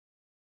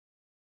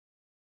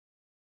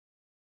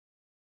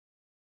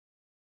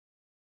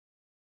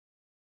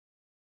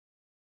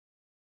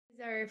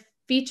Our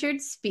featured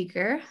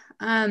speaker.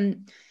 As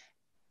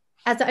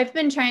I've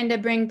been trying to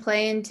bring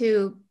play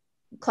into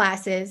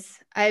classes,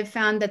 I've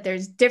found that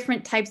there's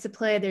different types of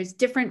play, there's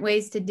different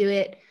ways to do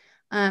it.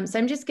 So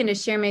I'm just going to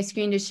share my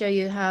screen to show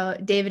you how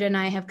David and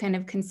I have kind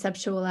of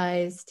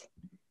conceptualized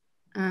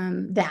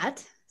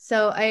that.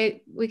 So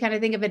we kind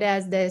of think of it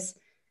as this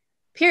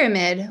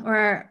pyramid,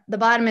 or the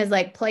bottom is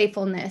like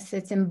playfulness.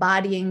 It's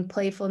embodying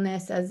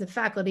playfulness as a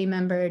faculty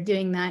member,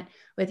 doing that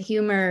with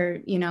humor,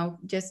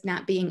 just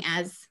not being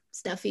as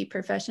stuffy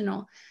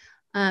professional.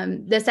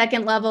 The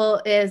second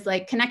level is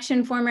like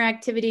connection former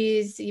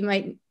activities. You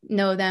might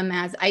know them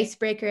as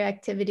icebreaker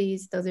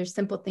activities. Those are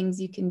simple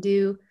things you can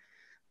do.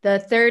 The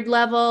third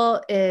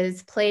level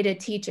is play to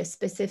teach a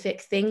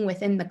specific thing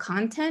within the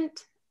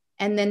content.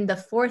 And then the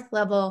fourth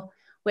level,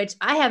 which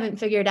I haven't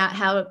figured out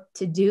how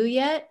to do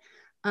yet,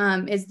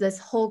 is this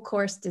whole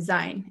course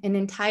design, an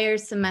entire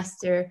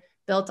semester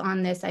built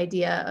on this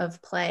idea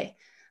of play.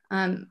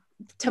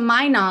 To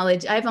my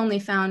knowledge, I've only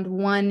found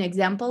one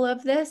example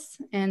of this,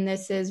 and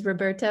this is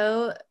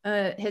Roberto,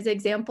 his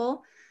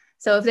example.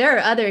 So if there are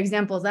other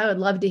examples, I would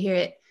love to hear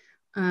it.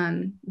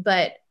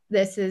 But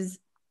this is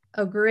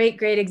a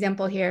great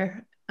example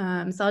here.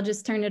 So I'll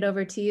just turn it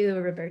over to you,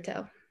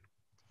 Roberto.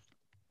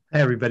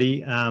 Hi,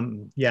 everybody.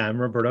 I'm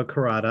Roberto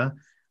Corrada.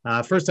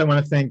 First, I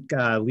want to thank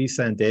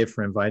Lisa and Dave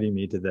for inviting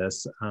me to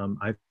this.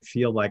 I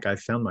feel like I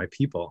found my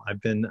people.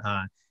 I've been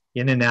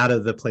in and out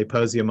of the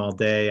Playposium all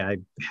day. I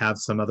have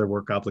some other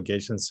work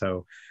obligations, but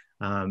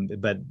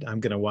I'm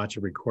going to watch a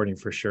recording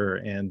for sure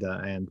and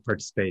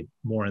participate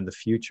more in the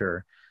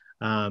future.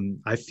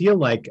 I feel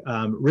like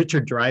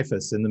Richard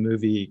Dreyfuss in the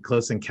movie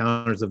Close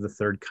Encounters of the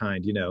Third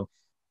Kind.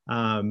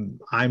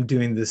 I'm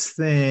doing this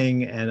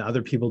thing and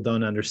other people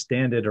don't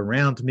understand it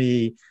around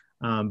me,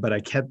 but I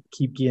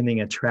keep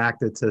getting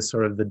attracted to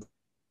sort of the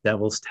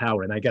Devil's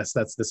Tower, and I guess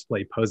that's this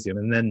Playposium.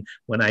 And then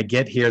when I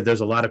get here, there's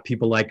a lot of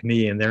people like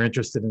me, and they're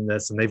interested in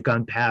this, and they've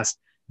gone past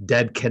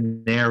dead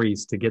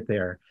canaries to get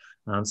there.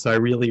 So I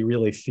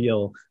really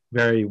feel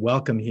very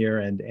welcome here,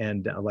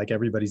 and like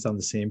everybody's on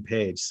the same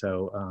page.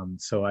 So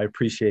I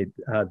appreciate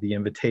the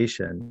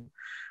invitation.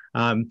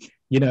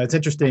 It's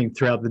interesting,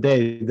 throughout the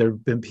day, there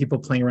have been people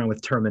playing around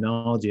with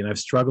terminology, and I've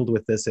struggled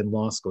with this in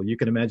law school. You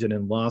can imagine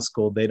in law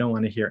school, they don't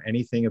want to hear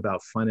anything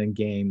about fun and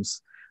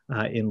games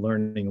in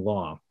learning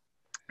law.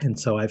 And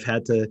so I've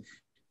had to,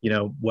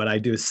 what I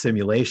do is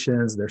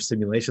simulations. There's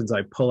simulations.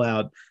 I pull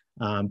out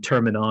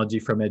terminology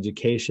from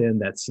education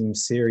that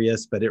seems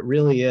serious, but it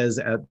really is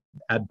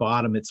at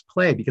bottom, it's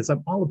play, because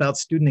I'm all about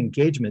student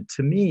engagement.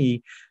 To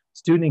me,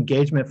 student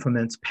engagement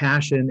foments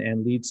passion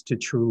and leads to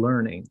true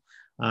learning.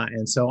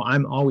 And so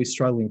I'm always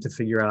struggling to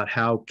figure out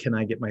how can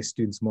I get my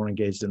students more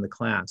engaged in the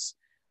class.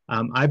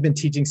 I've been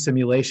teaching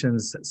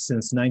simulations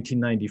since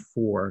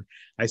 1994.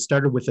 I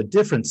started with a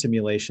different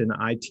simulation.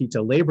 I teach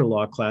a labor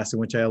law class in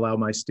which I allow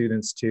my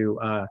students to,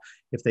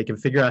 if they can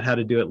figure out how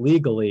to do it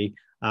legally,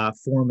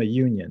 form a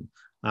union.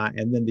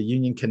 And then the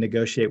union can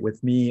negotiate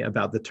with me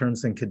about the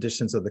terms and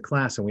conditions of the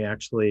class, and we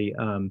actually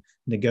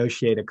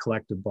negotiate a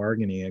collective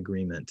bargaining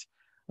agreement.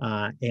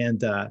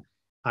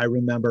 I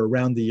remember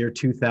around the year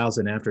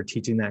 2000, after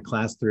teaching that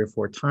class 3 or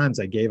 4 times,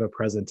 I gave a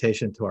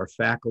presentation to our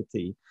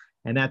faculty.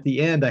 And at the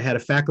end, I had a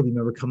faculty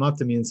member come up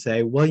to me and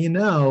say,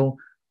 well,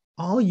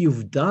 all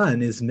you've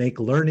done is make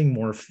learning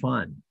more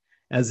fun,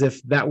 as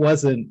if that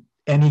wasn't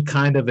any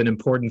kind of an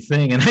important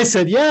thing. And I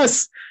said,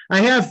 yes,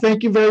 I have.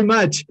 Thank you very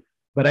much.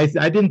 But I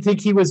didn't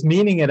think he was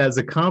meaning it as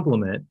a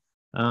compliment.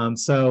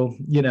 So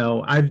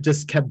I've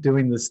just kept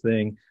doing this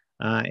thing.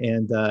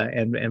 And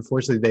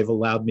fortunately, they've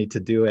allowed me to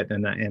do it.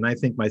 And I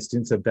think my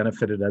students have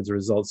benefited as a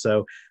result.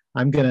 So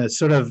I'm going to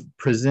sort of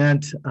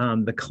present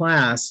the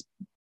class.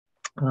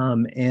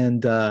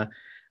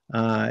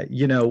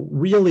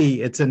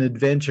 Really, it's an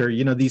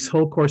adventure. These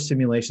whole course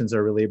simulations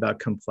are really about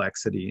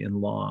complexity in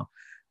law.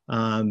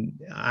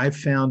 I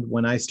found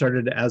when I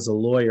started as a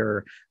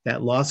lawyer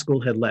that law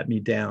school had let me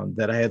down,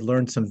 that I had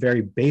learned some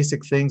very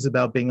basic things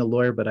about being a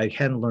lawyer, but I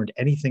hadn't learned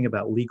anything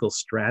about legal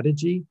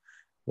strategy,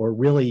 or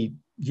really,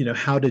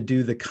 how to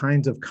do the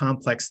kinds of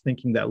complex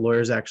thinking that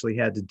lawyers actually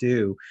had to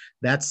do.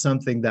 That's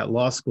something that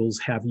law schools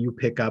have you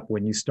pick up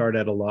when you start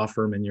at a law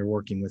firm and you're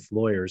working with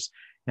lawyers.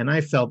 And I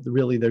felt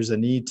really there's a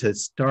need to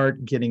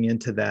start getting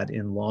into that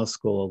in law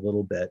school a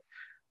little bit.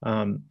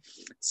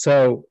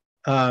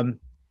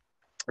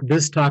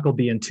 This talk will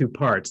be in 2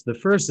 parts. The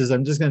first is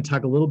I'm just going to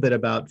talk a little bit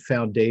about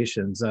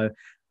foundations.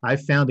 I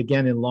found,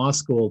 again, in law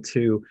school,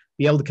 to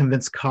be able to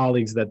convince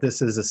colleagues that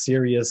this is a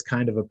serious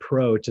kind of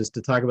approach is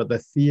to talk about the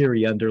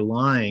theory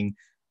underlying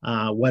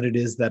what it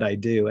is that I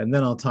do. And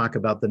then I'll talk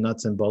about the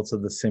nuts and bolts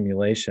of the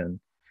simulation.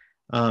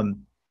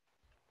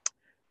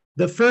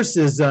 The first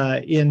is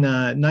in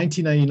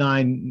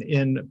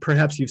 1999,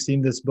 perhaps you've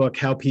seen this book,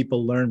 How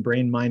People Learn,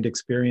 Brain-Mind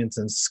Experience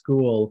in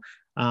School.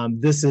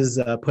 This is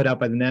put out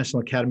by the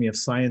National Academy of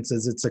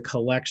Sciences. It's a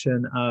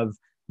collection of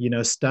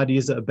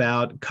studies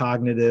about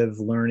cognitive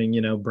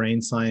learning,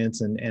 brain science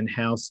and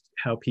how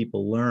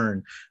people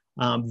learn.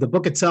 The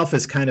book itself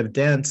is kind of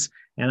dense,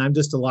 And I'm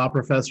just a law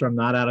professor. I'm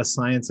not out of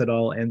science at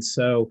all. And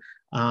so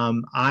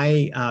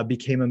I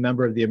became a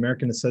member of the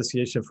American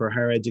Association for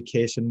Higher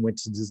Education,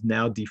 which is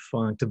now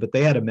defunct, but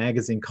they had a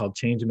magazine called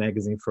Change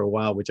Magazine for a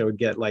while, which I would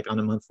get like on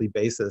a monthly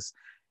basis.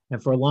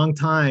 And for a long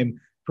time,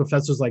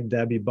 professors like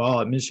Debbie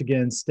Ball at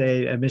Michigan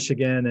State, at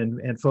Michigan,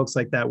 and folks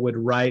like that would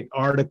write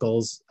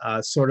articles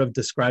sort of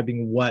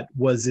describing what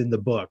was in the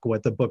book,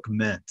 what the book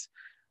meant.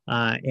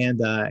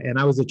 And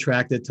I was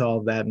attracted to all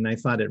of that, and I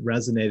thought it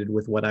resonated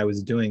with what I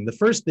was doing. The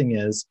first thing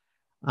is,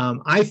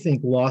 I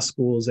think law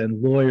schools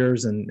and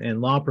lawyers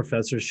and law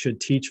professors should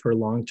teach for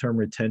long-term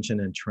retention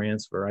and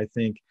transfer. I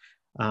think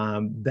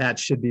that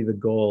should be the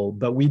goal,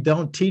 but we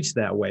don't teach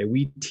that way.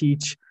 We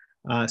teach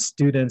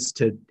students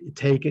to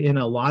take in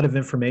a lot of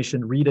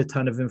information, read a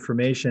ton of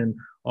information,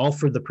 all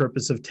for the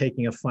purpose of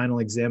taking a final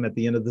exam at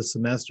the end of the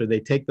semester. They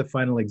take the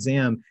final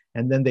exam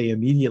and then they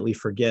immediately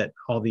forget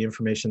all the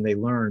information they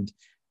learned.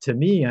 To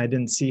me, I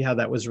didn't see how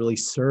that was really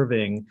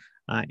serving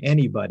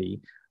anybody.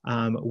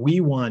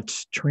 We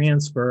want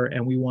transfer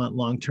and we want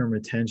long-term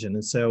retention.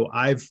 And so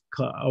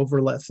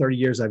over 30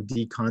 years, I've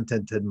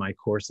decontented my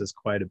courses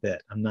quite a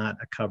bit. I'm not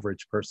a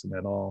coverage person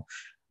at all.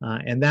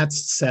 And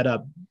that's set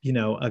up,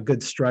 a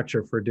good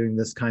structure for doing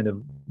this kind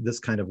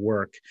of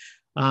work.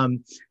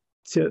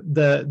 To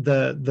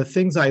the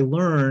things I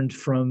learned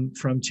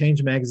from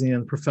Change Magazine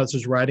and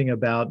professors writing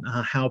about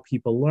how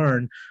people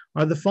learn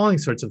are the following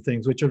sorts of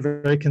things, which are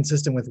very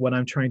consistent with what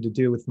I'm trying to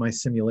do with my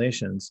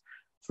simulations.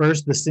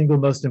 First, the single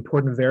most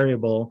important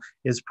variable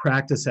is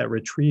practice at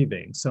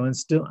retrieving. So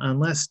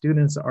unless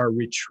students are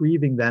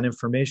retrieving that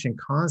information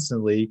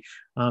constantly,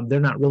 they're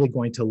not really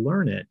going to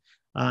learn it.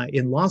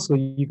 In law school,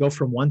 you go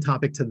from one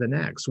topic to the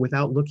next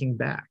without looking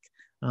back.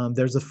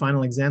 There's a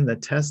final exam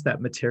that tests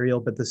that material,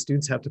 but the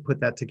students have to put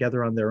that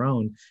together on their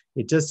own.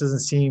 It just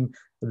doesn't seem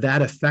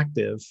that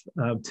effective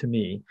to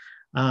me.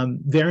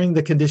 Varying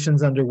the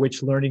conditions under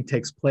which learning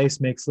takes place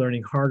makes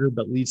learning harder,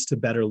 but leads to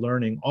better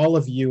learning. All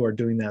of you are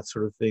doing that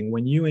sort of thing.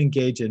 When you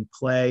engage in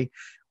play,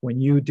 when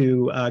you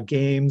do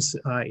games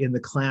in the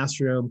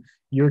classroom,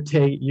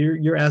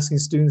 you're asking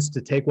students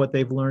to take what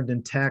they've learned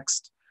in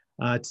text,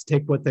 to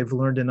take what they've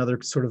learned in other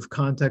sort of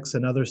contexts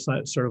and other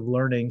sort of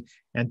learning,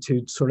 and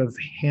to sort of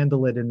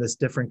handle it in this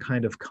different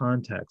kind of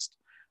context.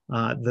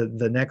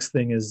 The next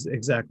thing is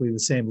exactly the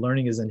same.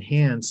 Learning is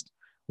enhanced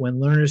when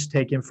learners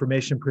take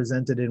information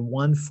presented in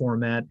one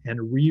format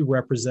and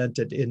re-represent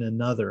it in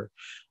another.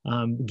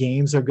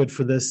 Games are good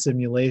for this,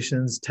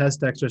 simulations,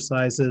 test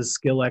exercises,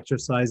 skill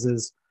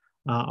exercises,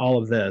 all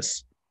of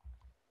this.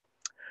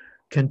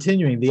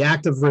 Continuing, the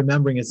act of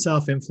remembering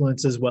itself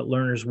influences what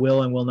learners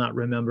will and will not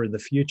remember in the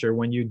future.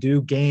 When you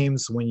do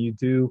games, when you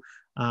do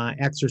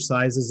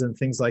exercises and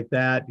things like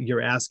that,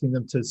 you're asking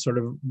them to sort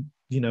of,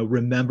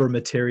 remember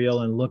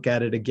material and look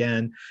at it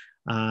again.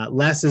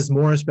 Less is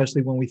more,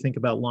 especially when we think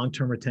about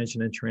long-term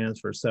retention and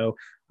transfer. So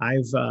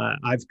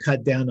I've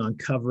cut down on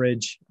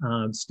coverage.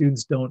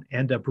 Students don't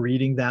end up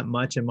reading that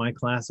much in my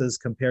classes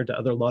compared to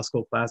other law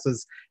school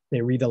classes.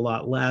 They read a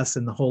lot less,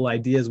 and the whole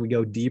idea is we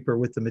go deeper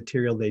with the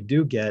material they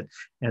do get,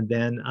 and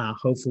then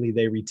hopefully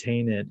they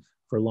retain it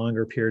for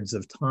longer periods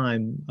of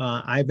time.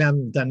 I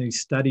haven't done any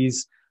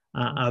studies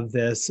of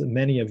this.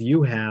 Many of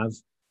you have.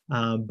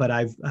 But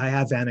I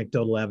have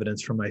anecdotal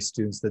evidence from my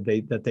students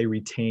that they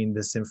retain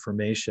this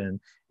information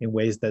in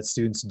ways that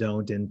students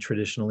don't in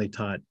traditionally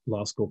taught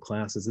law school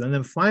classes. And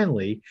then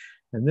finally,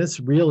 and this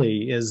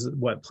really is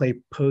what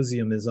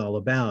Playposium is all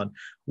about,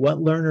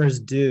 what learners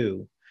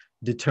do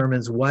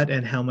determines what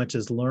and how much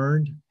is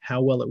learned,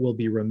 how well it will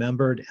be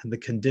remembered, and the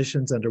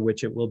conditions under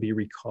which it will be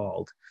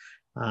recalled.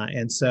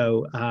 And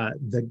so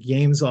the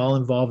games all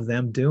involve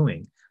them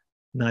doing,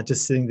 not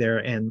just sitting there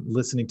and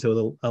listening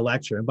to a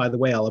lecture. And by the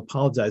way, I'll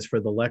apologize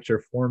for the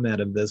lecture format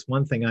of this.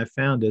 One thing I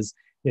found is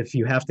if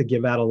you have to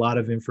give out a lot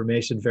of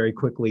information very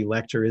quickly,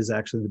 lecture is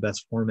actually the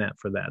best format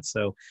for that.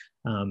 So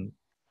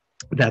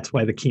that's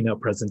why the keynote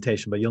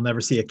presentation, but you'll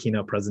never see a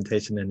keynote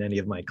presentation in any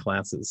of my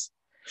classes.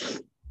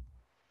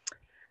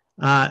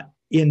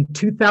 In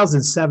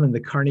 2007, the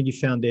Carnegie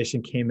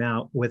Foundation came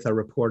out with a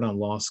report on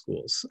law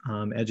schools,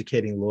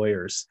 educating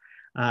lawyers.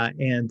 I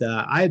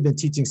had been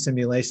teaching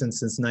simulation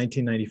since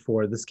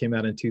 1994. This came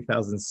out in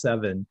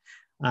 2007.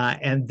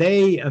 And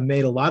they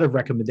made a lot of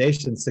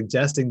recommendations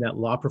suggesting that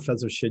law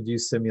professors should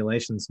use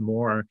simulations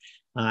more.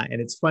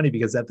 And it's funny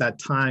because at that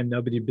time,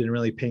 nobody had been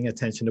really paying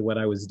attention to what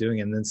I was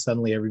doing. And then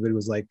suddenly everybody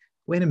was like,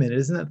 wait a minute,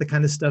 isn't that the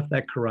kind of stuff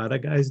that Corrada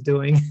guy's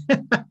doing?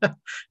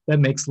 That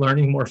makes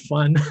learning more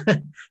fun.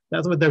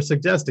 That's what they're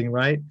suggesting,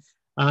 right?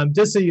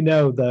 Just so you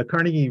know, the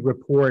Carnegie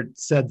report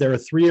said there are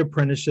 3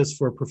 apprenticeships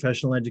for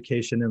professional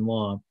education in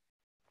law.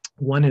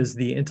 One is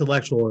the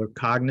intellectual or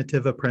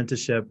cognitive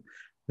apprenticeship.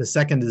 The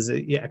second is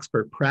the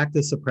expert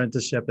practice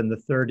apprenticeship. And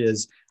the third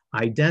is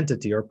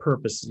identity or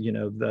purpose,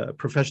 the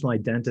professional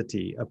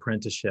identity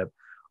apprenticeship.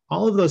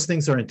 All of those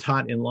things are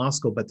taught in law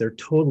school, but they're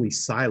totally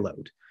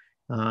siloed.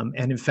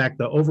 And in fact,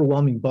 the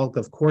overwhelming bulk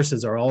of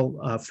courses are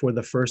all for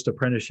the first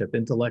apprenticeship,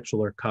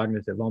 intellectual or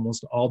cognitive.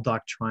 Almost all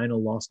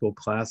doctrinal law school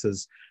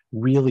classes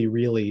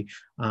really,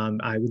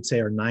 I would say,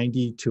 are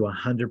 90 to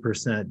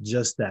 100%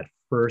 just that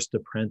first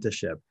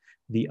apprenticeship.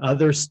 The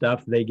other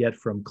stuff they get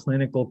from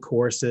clinical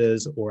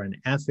courses or an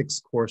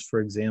ethics course, for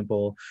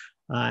example.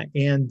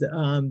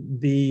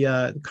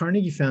 The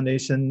Carnegie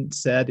Foundation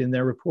said in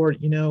their report,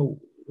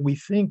 we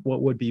think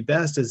what would be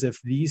best is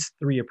if these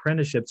 3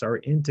 apprenticeships are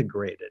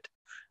integrated.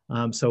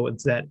 So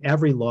it's that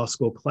every law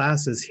school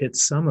classes hit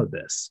some of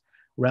this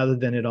rather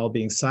than it all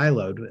being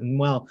siloed. And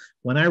well,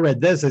 when I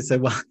read this, I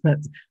said, well,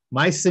 that's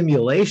my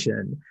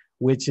simulation,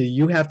 which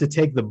you have to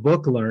take the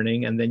book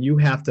learning and then you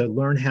have to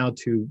learn how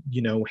to,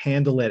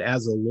 handle it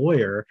as a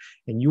lawyer.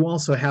 And you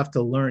also have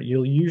to learn,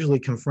 you'll usually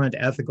confront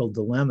ethical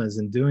dilemmas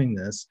in doing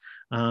this.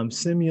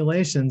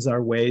 Simulations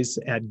are ways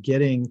at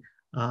getting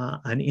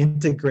an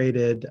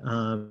integrated,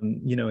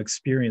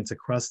 experience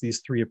across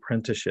these 3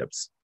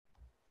 apprenticeships.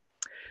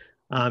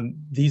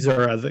 These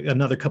are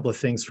another couple of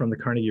things from the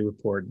Carnegie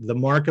report. The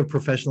mark of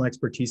professional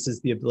expertise is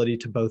the ability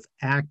to both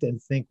act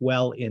and think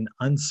well in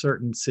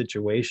uncertain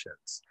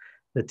situations.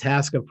 The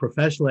task of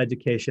professional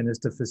education is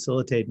to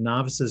facilitate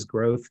novices'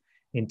 growth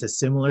into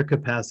similar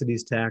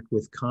capacities to act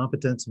with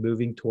competence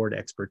moving toward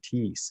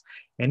expertise.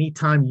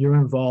 Anytime you're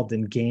involved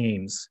in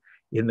games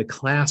in the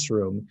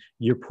classroom,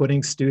 you're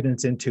putting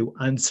students into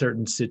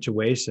uncertain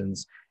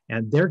situations.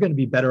 And they're going to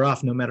be better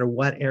off no matter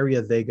what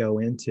area they go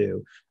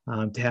into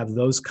to have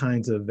those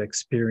kinds of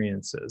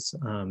experiences.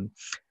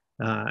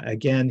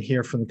 Again,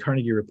 here from the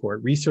Carnegie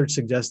report, research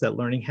suggests that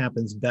learning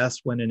happens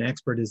best when an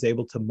expert is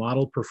able to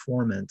model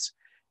performance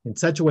in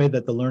such a way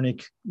that the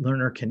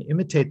learner can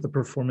imitate the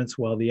performance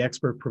while the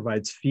expert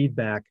provides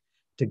feedback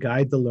to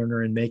guide the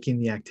learner in making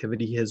the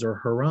activity his or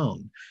her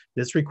own.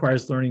 This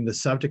requires learning the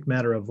subject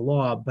matter of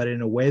law, but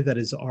in a way that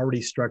is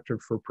already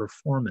structured for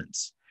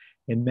performance.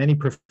 In many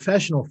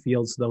professional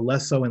fields, though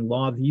less so in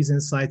law, these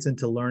insights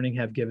into learning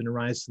have given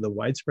rise to the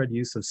widespread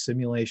use of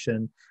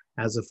simulation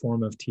as a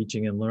form of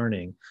teaching and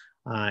learning.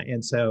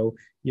 And so,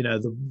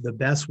 the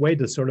best way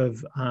to sort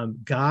of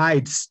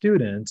guide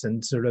students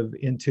and sort of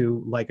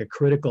into like a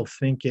critical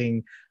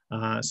thinking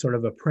sort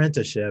of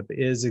apprenticeship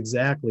is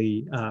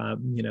exactly,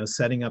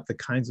 setting up the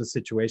kinds of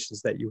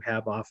situations that you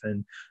have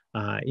often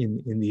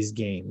in these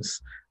games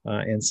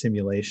and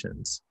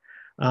simulations.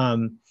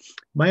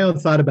 My own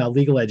thought about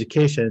legal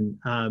education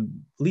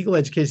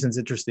is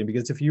interesting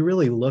because if you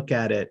really look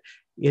at it,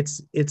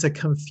 it's a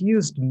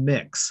confused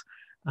mix.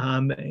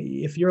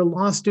 If you're a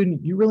law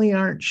student, you really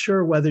aren't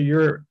sure whether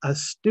you're a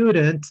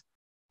student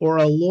or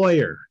a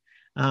lawyer.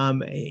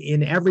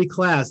 In every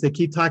class, they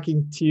keep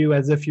talking to you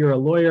as if you're a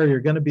lawyer, you're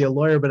going to be a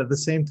lawyer, but at the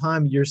same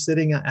time, you're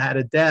sitting at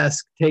a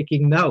desk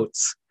taking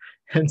notes.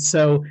 And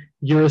so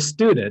you're a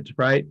student,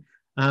 right?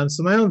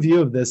 So my own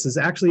view of this is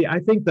actually, I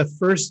think the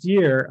first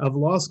year of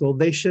law school,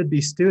 they should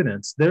be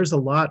students. There's a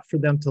lot for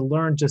them to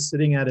learn just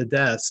sitting at a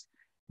desk.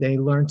 They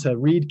learn to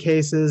read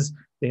cases.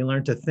 They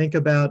learn to think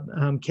about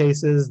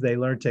cases. They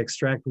learn to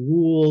extract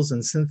rules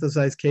and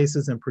synthesize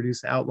cases and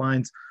produce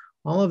outlines.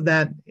 All of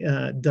that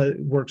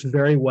works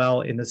very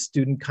well in a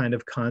student kind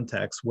of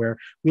context where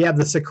we have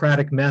the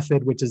Socratic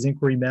method, which is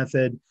inquiry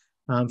method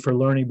for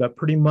learning, but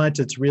pretty much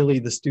it's really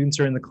the students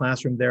are in the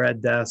classroom, they're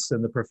at desks,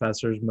 and the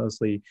professors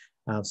mostly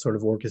sort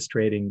of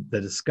orchestrating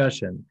the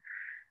discussion.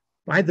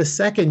 By the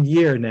second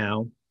year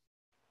now,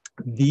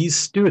 these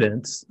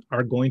students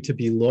are going to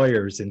be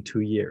lawyers in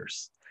 2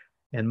 years.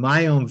 And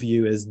my own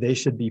view is they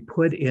should be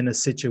put in a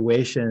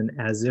situation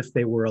as if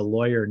they were a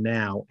lawyer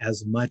now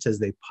as much as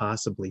they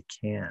possibly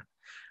can.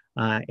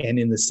 And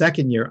in the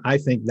second year, I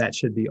think that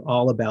should be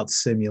all about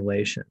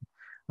simulation,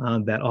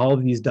 that all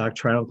of these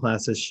doctrinal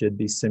classes should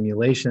be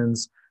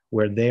simulations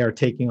where they are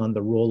taking on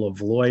the role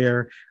of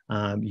lawyer.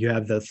 You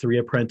have the 3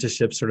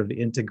 apprenticeships sort of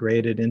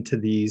integrated into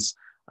these.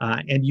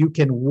 And you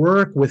can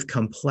work with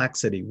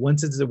complexity.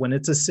 When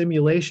it's a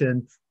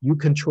simulation, you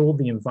control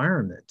the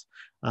environment.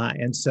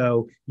 And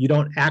so you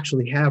don't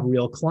actually have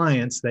real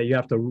clients that you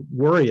have to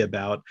worry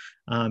about.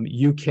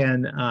 You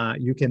can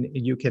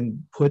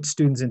put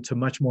students into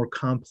much more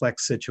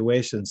complex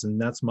situations,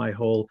 and that's my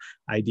whole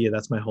idea.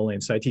 That's my whole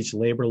aim. So I teach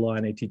labor law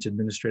and I teach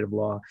administrative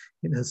law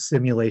in a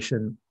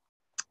simulation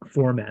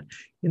format.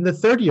 In the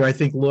third year, I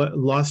think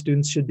law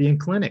students should be in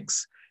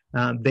clinics.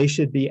 They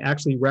should be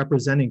actually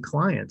representing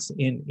clients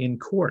in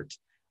court.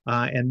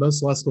 And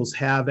most law schools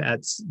have,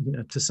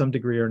 to some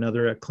degree or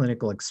another, a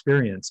clinical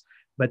experience.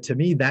 But to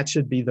me, that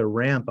should be the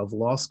ramp of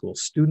law school.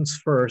 Students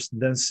first,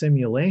 then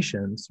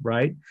simulations,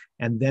 right?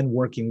 And then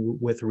working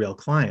with real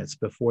clients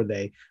before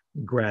they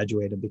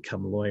graduate and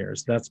become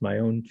lawyers. That's my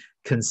own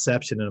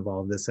conception of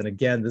all of this. And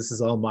again, this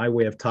is all my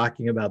way of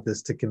talking about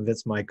this to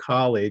convince my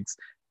colleagues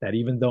that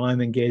even though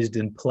I'm engaged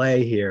in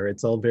play here,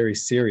 it's all very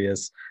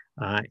serious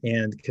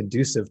and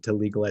conducive to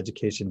legal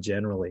education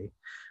generally.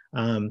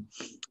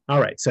 All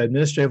right, so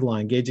administrative law,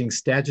 engaging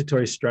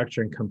statutory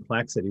structure and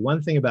complexity.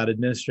 One thing about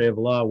administrative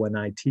law, when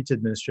I teach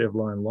administrative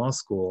law in law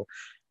school,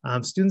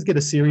 Students get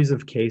a series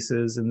of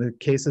cases, and the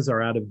cases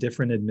are out of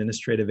different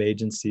administrative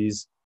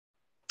agencies,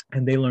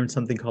 and they learn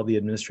something called the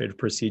Administrative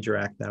Procedure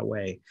Act that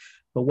way.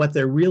 But what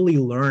they're really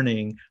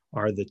learning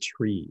are the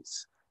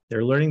trees.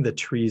 They're learning the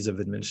trees of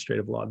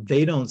administrative law.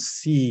 They don't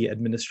see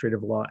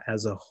administrative law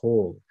as a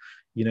whole.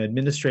 You know,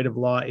 administrative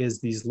law is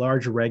these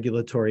large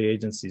regulatory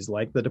agencies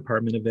like the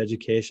Department of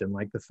Education,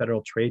 like the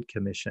Federal Trade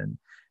Commission.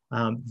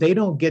 They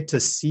don't get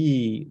to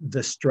see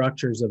the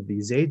structures of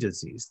these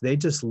agencies. They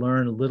just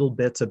learn little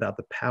bits about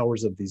the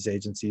powers of these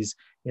agencies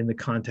in the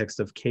context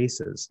of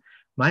cases.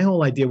 My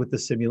whole idea with the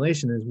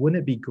simulation is,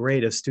 wouldn't it be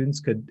great if students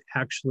could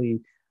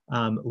actually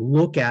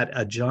look at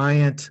a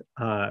giant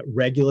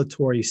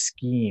regulatory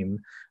scheme,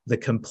 the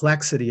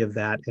complexity of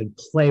that, and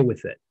play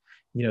with it,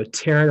 you know,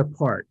 tear it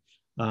apart,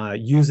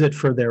 use it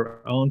for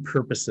their own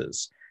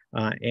purposes.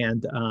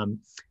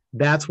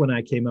 That's when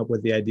I came up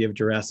with the idea of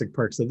Jurassic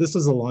Park. So this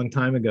was a long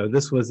time ago.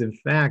 This was, in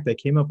fact, I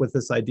came up with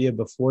this idea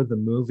before the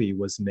movie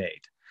was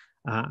made.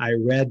 I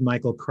read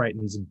Michael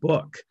Crichton's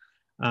book.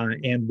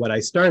 And what I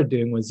started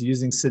doing was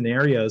using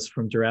scenarios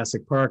from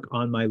Jurassic Park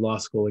on my law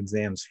school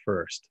exams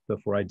first,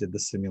 before I did the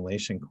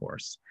simulation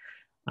course.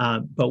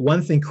 But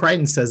one thing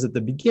Crichton says at the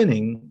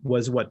beginning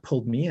was what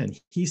pulled me in.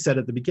 He said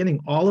at the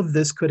beginning, all of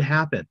this could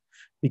happen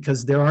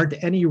because there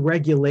aren't any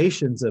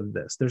regulations of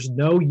this. There's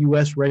no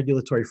US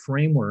regulatory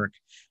framework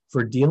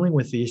for dealing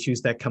with the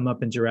issues that come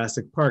up in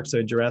Jurassic Park. So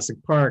in Jurassic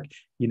Park,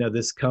 you know,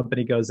 this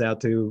company goes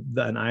out to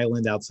an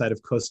island outside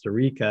of Costa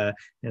Rica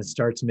and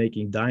starts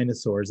making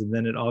dinosaurs, and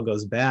then it all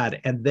goes bad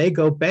and they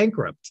go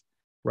bankrupt,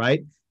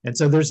 right? And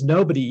so there's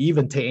nobody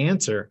even to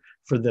answer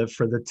for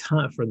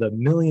the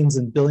millions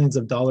and billions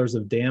of dollars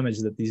of damage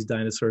that these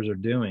dinosaurs are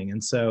doing.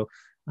 And so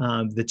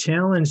the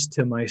challenge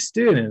to my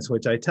students,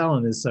 which I tell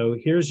them, is, so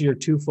here's your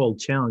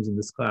twofold challenge in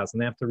this class,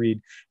 and they have to read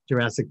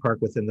Jurassic Park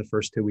within the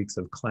first 2 weeks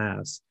of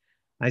class.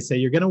 I say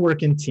you're going to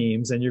work in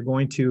teams, and you're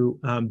going to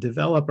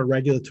develop a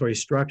regulatory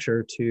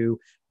structure to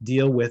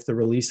deal with the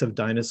release of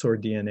dinosaur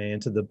DNA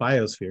into the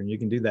biosphere. And you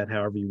can do that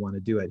however you want to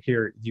do it.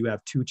 Here, you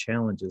have two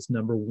challenges.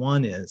 Number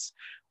one is,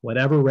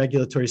 whatever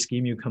regulatory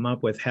scheme you come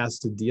up with has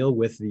to deal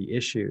with the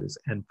issues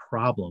and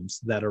problems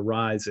that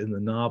arise in the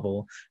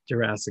novel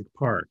Jurassic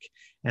Park.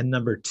 And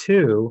number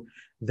two,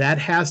 that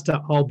has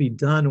to all be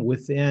done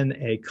within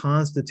a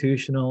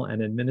constitutional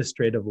and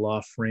administrative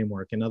law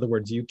framework. In other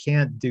words, you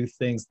can't do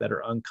things that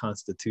are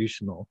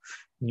unconstitutional.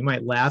 You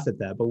might laugh at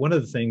that, but one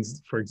of the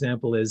things, for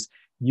example, is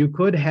you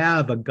could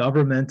have a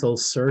governmental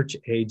search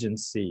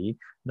agency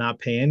not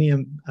pay any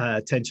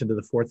attention to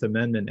the Fourth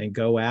Amendment and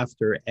go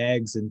after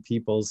eggs in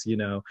people's, you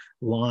know,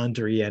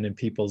 laundry and in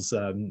people's,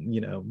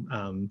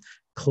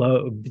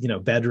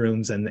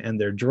 bedrooms and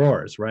their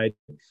drawers, right?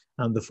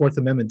 The Fourth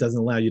Amendment doesn't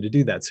allow you to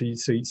do that. So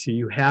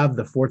you have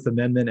the Fourth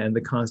Amendment and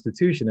the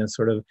Constitution as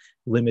sort of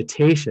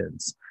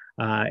limitations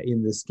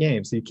in this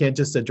game. So you can't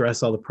just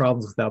address all the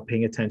problems without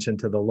paying attention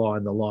to the law,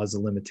 and the law is a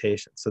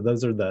limitation. So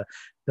those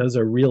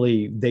are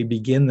really, they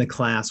begin the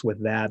class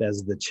with that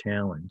as the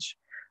challenge.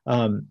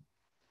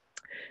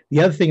 The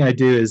other thing I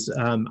do is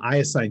I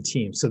assign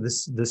teams. So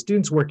the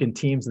students work in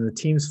teams, and the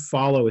teams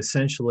follow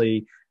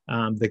essentially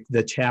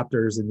the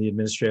chapters in the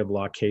administrative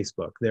law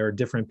casebook. There are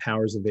different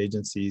powers of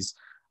agencies.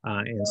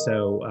 And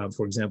so,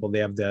 for example, they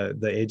have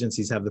the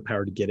agencies have the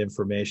power to get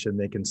information.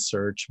 They can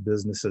search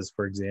businesses,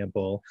 for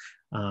example.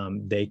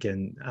 They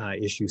can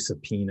issue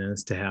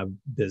subpoenas to have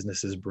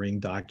businesses bring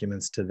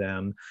documents to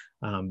them.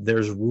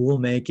 There's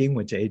rulemaking,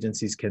 which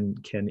agencies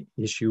can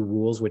issue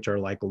rules, which are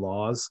like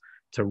laws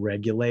to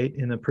regulate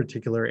in a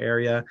particular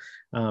area.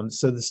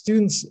 So the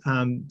students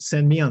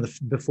send me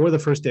before the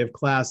first day of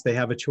class, they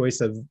have a choice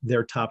of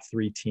their top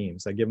 3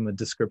 teams. I give them a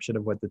description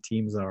of what the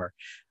teams are.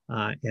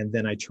 And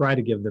then I try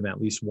to give them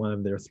at least one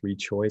of their 3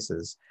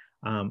 choices.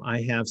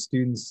 I have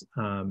students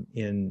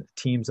in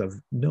teams of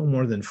no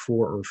more than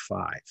 4 or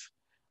 5.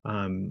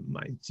 I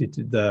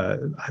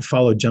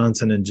follow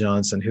Johnson &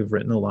 Johnson, who've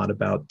written a lot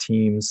about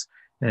teams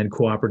and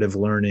cooperative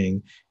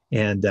learning.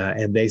 And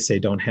they say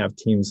don't have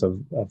teams of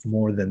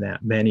more than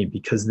that many,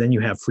 because then you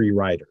have free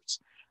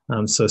riders.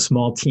 So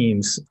small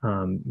teams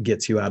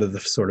gets you out of the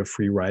sort of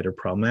free rider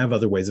problem. I have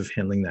other ways of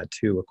handling that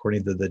too,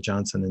 according to the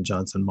Johnson &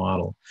 Johnson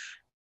model,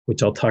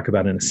 which I'll talk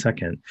about in a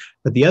second.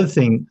 But the other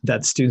thing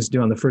that students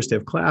do on the first day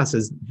of class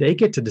is they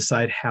get to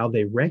decide how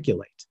they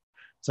regulate.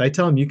 So I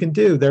tell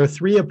them there are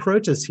 3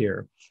 approaches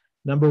here.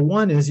 Number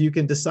one is you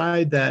can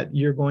decide that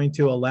you're going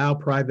to allow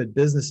private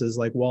businesses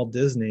like Walt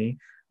Disney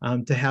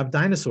to have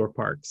dinosaur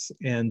parks,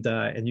 and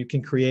you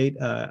can create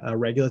a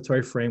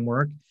regulatory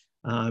framework,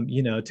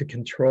 to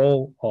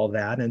control all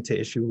that and to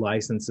issue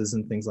licenses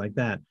and things like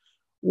that.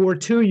 Or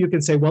 2, you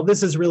can say, well,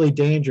 this is really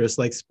dangerous,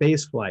 like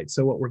space flight.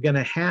 So what we're going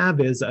to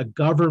have is a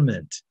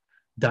government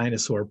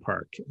dinosaur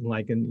park,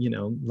 like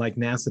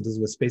NASA does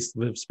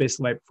with space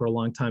flight for a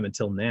long time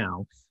until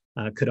now,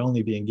 could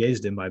only be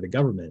engaged in by the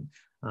government.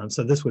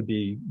 So this would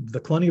be, the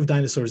cloning of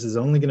dinosaurs is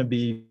only going to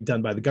be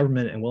done by the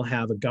government, and we'll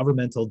have a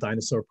governmental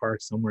dinosaur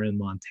park somewhere in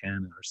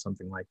Montana or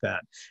something like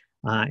that.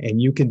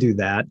 And you can do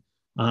that.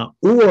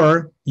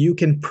 Or you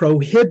can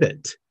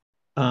prohibit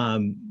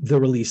the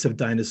release of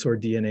dinosaur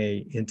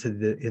DNA into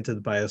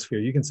the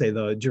biosphere. You can say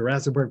the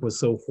Jurassic Park was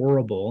so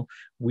horrible,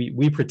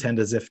 we pretend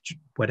as if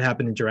what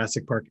happened in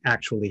Jurassic Park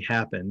actually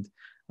happened,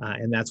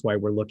 and that's why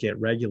we're looking at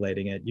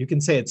regulating it. You can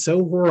say it's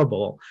so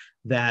horrible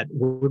that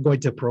we're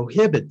going to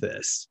prohibit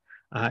this.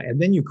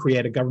 And then you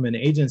create a government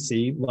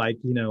agency like,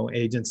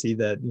 agency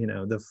that,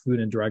 the Food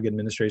and Drug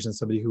Administration,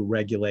 somebody who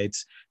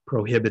regulates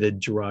prohibited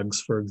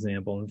drugs, for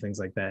example, and things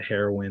like that,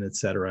 heroin, et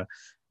cetera.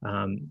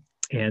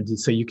 And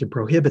so you can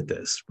prohibit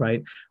this,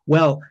 right?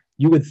 Well,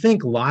 you would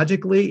think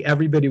logically,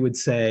 everybody would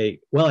say,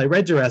 well, I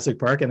read Jurassic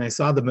Park and I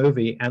saw the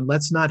movie, and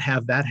let's not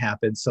have that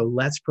happen. So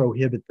let's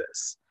prohibit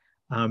this.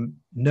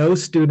 No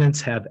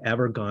students have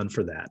ever gone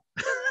for that.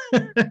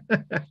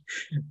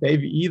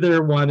 They've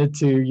either wanted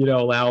to,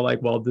 allow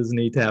like Walt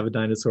Disney to have a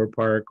dinosaur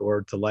park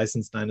or to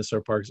license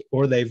dinosaur parks,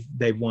 or they've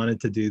wanted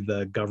to do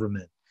the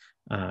government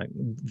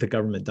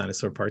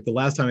dinosaur park. The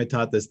last time I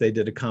taught this, they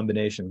did a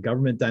combination: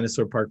 government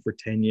dinosaur park for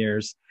 10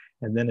 years,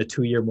 and then a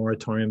 2-year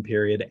moratorium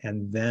period,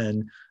 and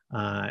then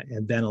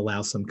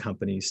allow some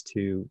companies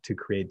to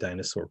create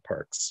dinosaur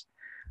parks.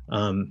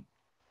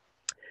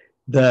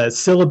 The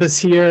syllabus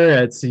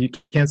here, you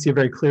can't see it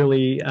very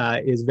clearly,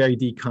 is very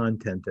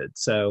decontented.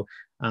 So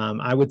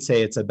I would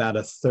say it's about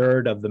a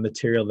third of the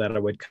material that I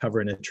would cover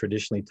in a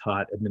traditionally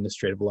taught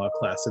administrative law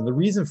class. And the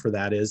reason for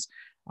that is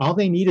all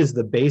they need is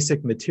the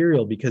basic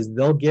material, because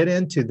they'll get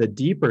into the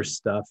deeper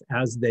stuff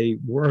as they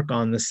work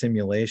on the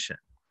simulation.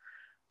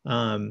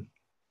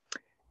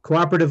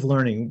 Cooperative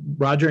learning,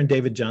 Roger and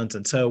David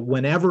Johnson. So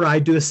whenever I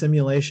do a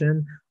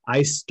simulation,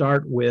 I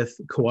start with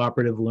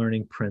cooperative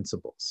learning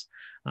principles.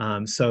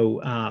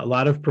 So a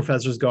lot of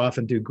professors go off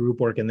and do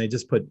group work, and they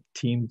just put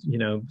teams,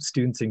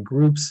 students in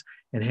groups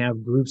and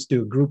have groups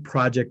do a group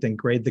project and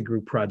grade the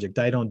group project.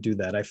 I don't do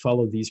that. I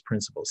follow these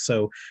principles.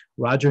 So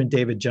Roger and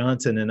David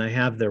Johnson, and I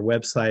have their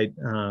website,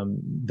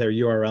 their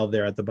URL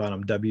there at the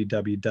bottom,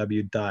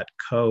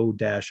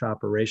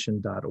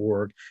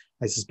 www.co-operation.org.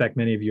 I suspect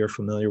many of you are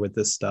familiar with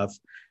this stuff.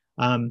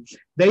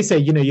 They say,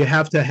 you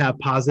have to have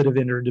positive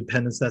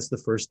interdependence. That's the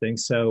first thing.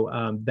 So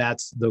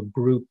that's the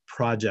group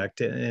project,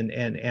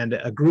 and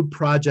a group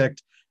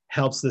project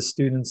helps the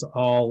students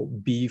all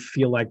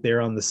feel like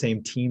they're on the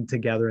same team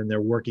together and they're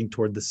working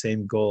toward the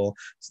same goal.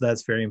 So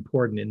that's very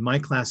important. In my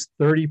class,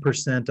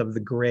 30% of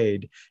the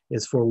grade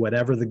is for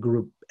whatever the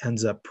group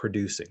ends up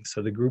producing.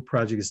 So the group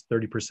project is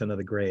 30% of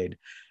the grade.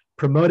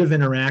 Promotive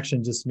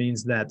interaction just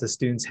means that the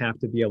students have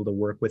to be able to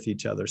work with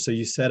each other. So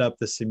you set up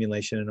the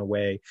simulation in a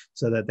way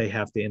so that they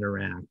have to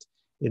interact.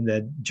 In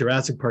the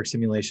Jurassic Park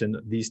simulation,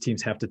 these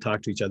teams have to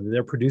talk to each other.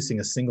 They're producing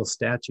a single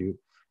statute,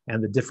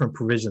 and the different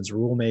provisions,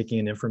 rulemaking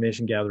and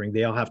information gathering,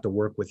 they all have to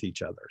work with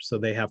each other. So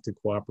they have to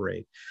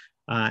cooperate.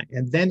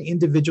 And then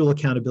individual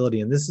accountability.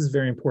 And this is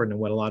very important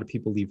and what a lot of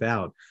people leave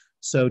out.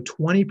 So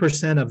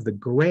 20% of the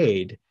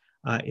grade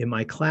in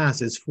my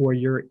class is for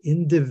your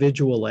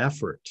individual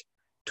effort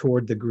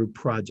toward the group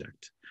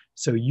project.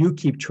 So you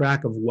keep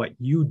track of what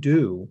you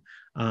do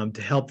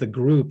to help the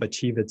group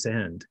achieve its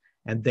end.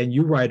 And then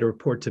you write a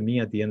report to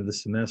me at the end of the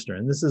semester.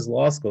 And this is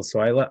law school,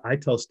 so I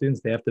tell students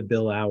they have to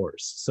bill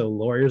hours. So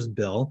lawyers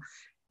bill,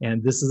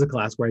 and this is a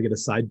class where I get a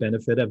side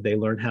benefit of they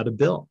learn how to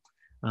bill.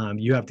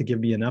 You have to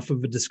give me enough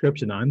of a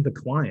description. I'm the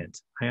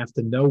client. I have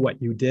to know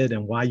what you did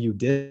and why you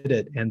did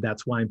it, and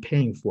that's why I'm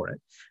paying for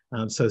it.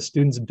 So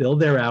students bill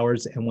their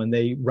hours, and when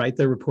they write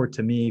their report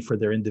to me for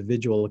their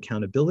individual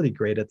accountability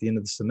grade at the end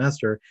of the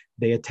semester,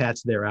 they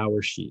attach their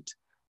hour sheet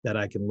that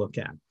I can look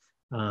at.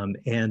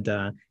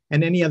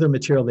 And any other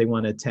material they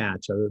want to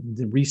attach,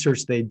 the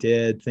research they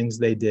did, things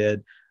they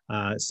did,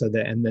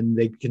 and then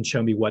they can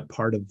show me what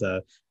part of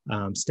the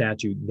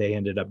statute they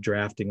ended up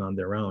drafting on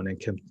their own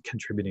and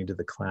contributing to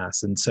the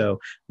class. And so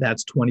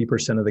that's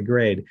 20% of the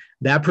grade.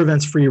 That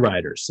prevents free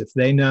riders. If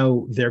they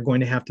know they're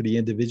going to have to be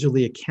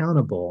individually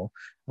accountable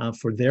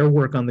for their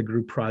work on the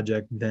group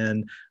project,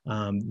 then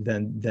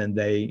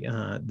they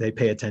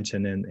pay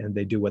attention and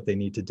they do what they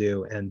need to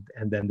do, and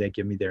then they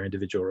give me their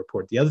individual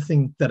report. The other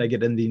thing that I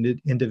get in the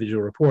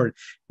individual report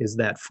is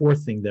that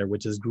fourth thing there,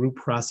 which is group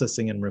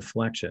processing and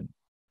reflection.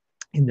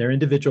 In their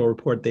individual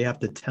report, they have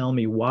to tell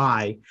me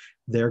why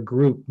their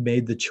group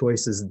made the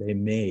choices they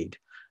made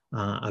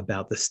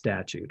about the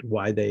statute,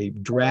 why they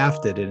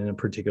drafted it in a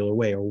particular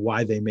way, or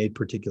why they made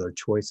particular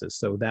choices.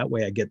 So that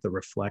way I get the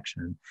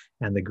reflection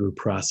and the group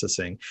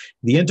processing.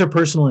 The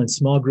interpersonal and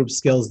small group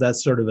skills,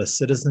 that's sort of a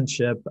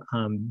citizenship.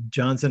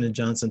 Johnson and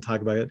Johnson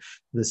talk about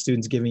the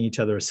students giving each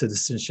other a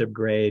citizenship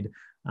grade.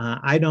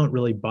 I don't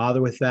really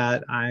bother with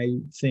that. I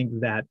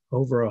think that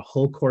over a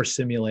whole course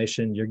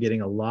simulation, you're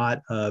getting a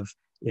lot of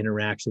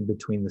interaction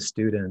between the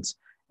students,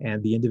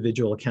 and the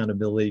individual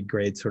accountability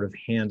grade sort of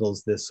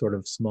handles this sort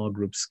of small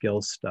group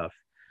skills stuff.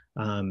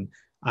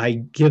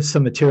 I give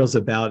some materials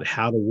about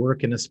how to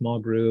work in a small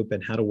group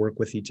and how to work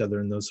with each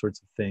other and those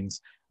sorts of things,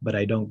 but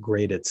I don't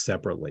grade it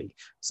separately.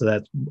 So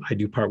that I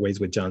do part ways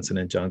with Johnson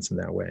and Johnson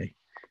that way.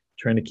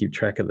 Trying to keep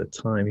track of the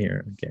time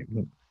here. Okay.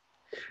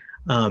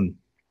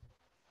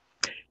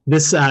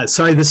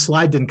 Sorry, this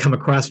slide didn't come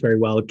across very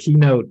well.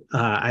 Keynote,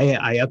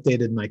 I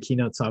updated my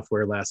Keynote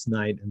software last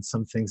night, and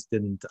some things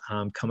didn't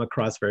come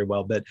across very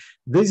well. But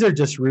these are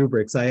just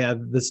rubrics.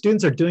 The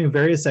students are doing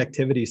various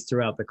activities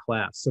throughout the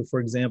class. So, for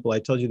example, I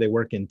told you they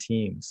work in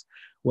teams.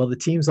 Well, the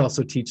teams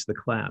also teach the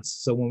class.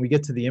 So when we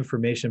get to the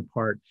information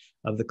part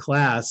of the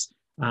class,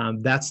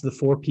 that's the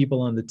 4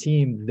 people on the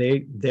team.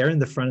 They're in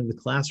the front of the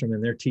classroom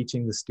and they're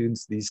teaching the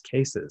students these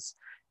cases.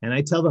 And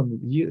I tell them,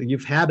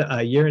 you've had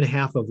a year and a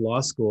half of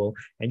law school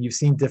and you've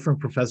seen different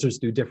professors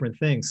do different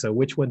things. So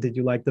which one did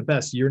you like the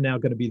best? You're now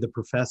going to be the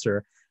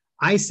professor.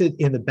 I sit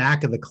in the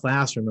back of the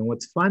classroom. And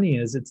what's funny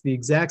is it's the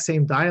exact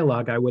same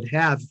dialogue I would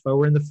have if I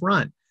were in the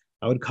front.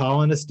 I would call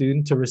on a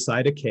student to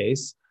recite a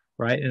case,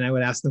 right? And I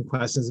would ask them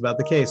questions about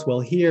the case. Well,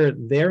 here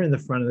they're in the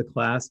front of the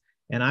class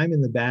and I'm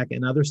in the back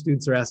and other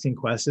students are asking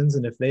questions.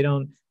 And if they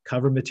don't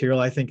cover material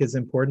I think is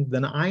important,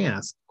 then I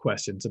ask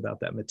questions about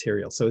that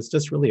material. So it's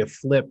just really a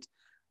flipped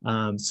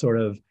sort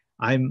of,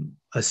 I'm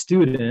a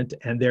student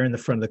and they're in the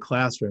front of the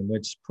classroom,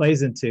 which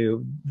plays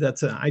into,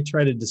 I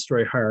try to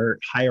destroy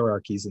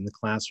hierarchies in the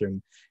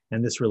classroom,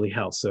 and this really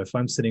helps. So if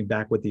I'm sitting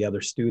back with the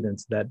other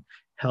students, that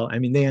help. I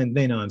mean,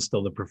 they know I'm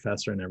still the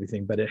professor and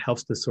everything, but it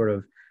helps to sort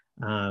of,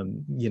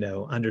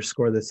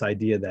 underscore this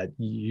idea that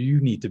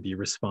you need to be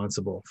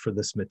responsible for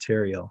this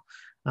material.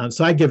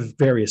 So I give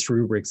various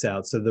rubrics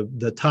out. So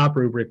the top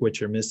rubric,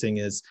 which you're missing,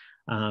 is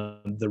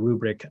the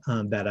rubric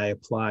that I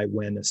apply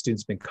when a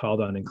student's been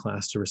called on in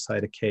class to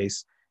recite a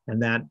case.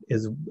 And that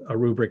is a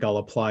rubric I'll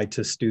apply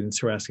to students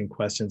who are asking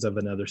questions of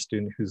another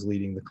student who's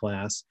leading the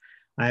class.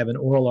 I have an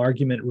oral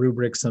argument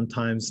rubric.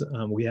 Sometimes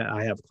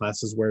I have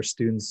classes where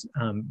students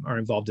are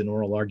involved in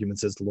oral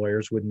arguments as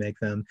lawyers would make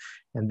them.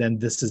 And then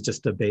this is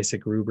just a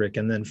basic rubric.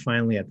 And then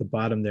finally at the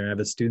bottom there, I have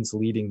a students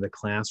leading the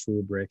class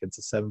rubric. It's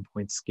a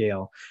 7-point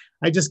scale.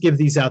 I just give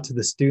these out to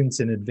the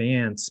students in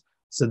advance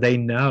so they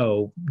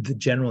know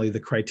generally the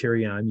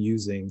criteria I'm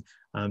using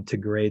to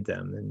grade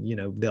them.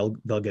 And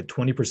they'll get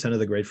 20% of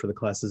the grade for the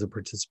class as a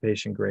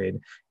participation grade.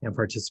 And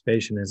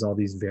participation is all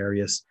these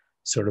various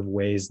sort of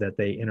ways that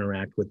they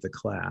interact with the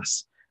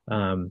class.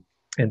 And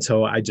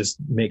so I just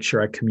make sure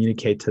I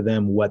communicate to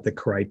them what the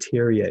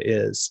criteria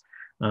is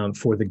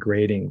for the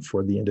grading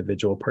for the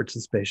individual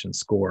participation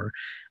score.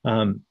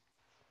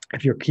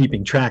 If you're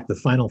keeping track, the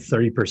final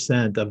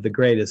 30% of the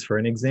grade is for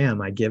an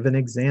exam. I give an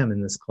exam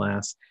in this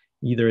class.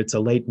 Either it's a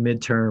late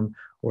midterm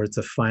or it's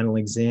a final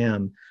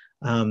exam.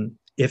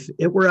 If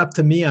it were up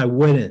to me, I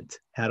wouldn't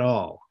at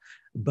all.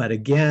 But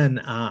again,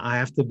 I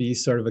have to be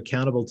sort of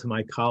accountable to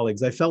my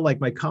colleagues. I felt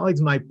like my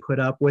colleagues might put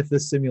up with the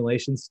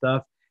simulation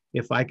stuff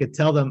if I could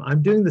tell them,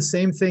 I'm doing the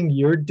same thing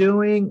you're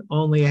doing,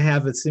 only I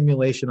have a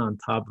simulation on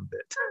top of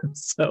it.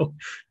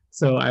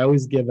 So I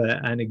always give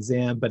an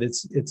exam, but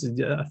it's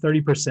a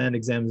 30%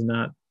 exams,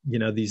 not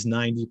these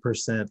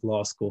 90%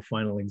 law school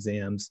final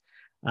exams.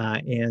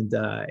 And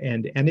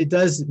it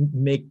does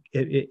make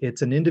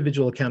it's an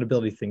individual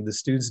accountability thing. The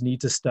students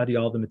need to study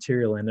all the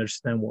material and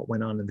understand what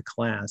went on in the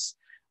class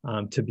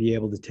to be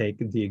able to take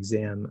the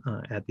exam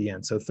at the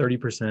end. So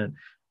 30%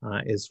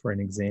 is for an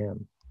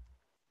exam.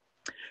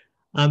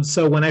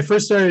 So when I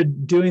first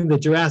started doing the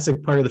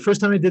Jurassic Park, the first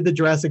time I did the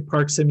Jurassic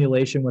Park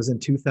simulation was in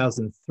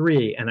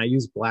 2003, and I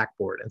used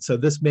Blackboard. And so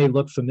this may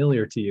look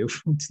familiar to you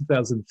from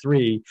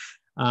 2003.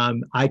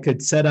 I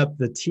could set up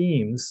the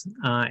teams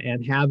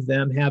and have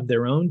them have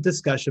their own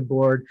discussion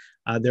board,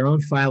 their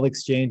own file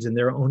exchange, and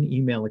their own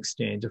email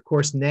exchange. Of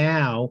course,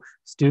 now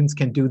students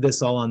can do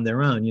this all on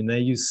their own. They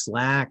use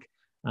Slack,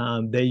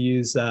 they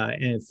use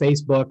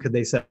Facebook.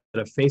 They set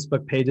up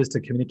Facebook pages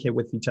to communicate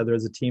with each other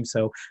as a team.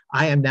 So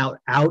I am now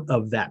out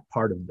of that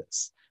part of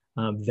this.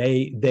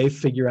 They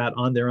figure out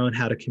on their own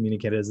how to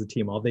communicate as a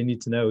team. All they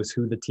need to know is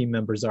who the team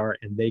members are,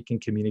 and they can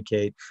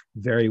communicate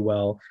very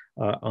well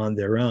on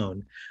their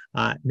own.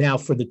 Now,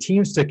 for the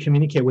teams to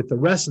communicate with the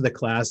rest of the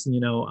class,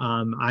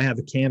 I have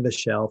a Canvas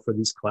shell for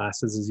these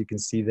classes, as you can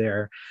see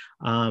there.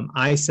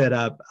 I set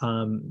up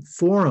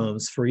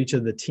forums for each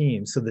of the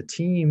teams. So the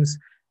teams,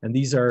 and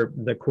these are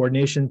the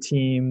coordination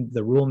team,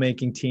 the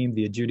rulemaking team,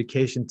 the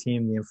adjudication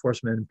team, the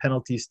enforcement and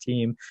penalties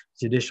team,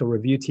 judicial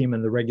review team,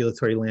 and the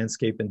regulatory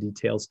landscape and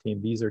details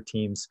team. These are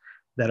teams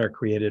that are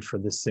created for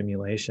this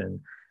simulation.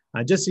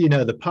 Just so you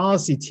know, the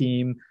policy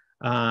team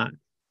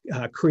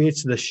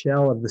creates the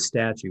shell of the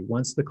statute.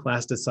 Once the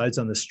class decides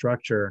on the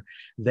structure,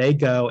 they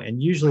go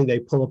and usually they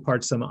pull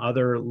apart some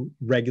other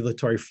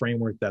regulatory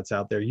framework that's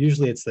out there.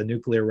 Usually it's the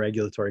Nuclear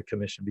Regulatory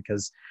Commission,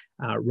 because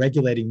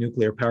regulating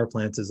nuclear power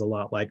plants is a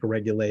lot like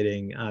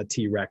regulating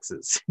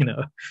T-Rexes.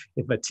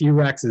 If a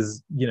T-Rex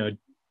is,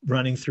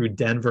 running through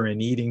Denver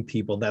and eating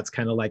people, that's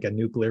kind of like a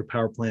nuclear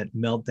power plant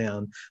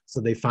meltdown.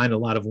 So they find a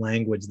lot of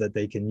language that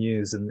they can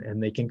use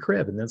and they can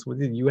crib. And that's what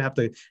you have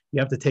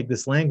to take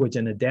this language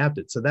and adapt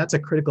it. So that's a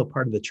critical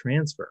part of the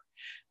transfer.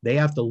 They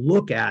have to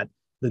look at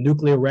the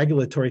Nuclear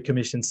Regulatory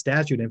Commission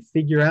statute and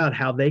figure out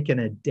how they can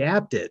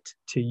adapt it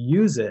to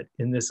use it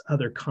in this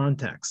other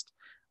context.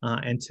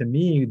 And to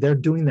me, they're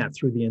doing that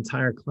through the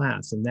entire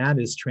class, and that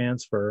is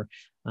transfer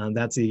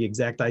That's the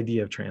exact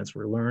idea of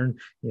transfer. Learn,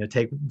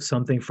 take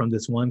something from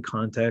this one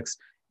context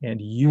and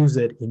use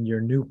it in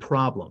your new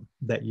problem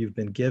that you've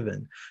been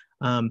given.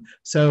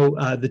 So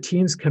the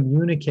teams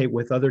communicate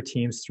with other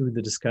teams through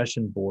the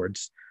discussion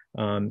boards.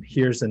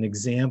 Here's an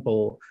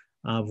example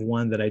of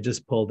one that I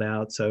just pulled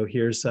out. So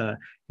here's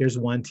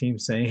one team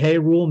saying, hey,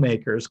 rule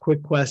makers,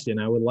 quick question.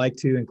 I would like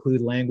to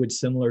include language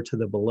similar to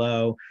the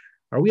below.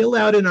 Are we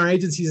allowed in our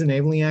agency's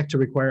enabling act to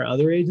require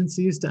other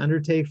agencies to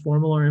undertake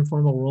formal or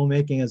informal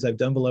rulemaking, as I've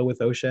done below with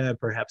OSHA and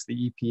perhaps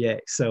the EPA?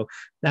 So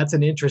that's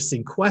an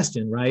interesting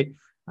question, right?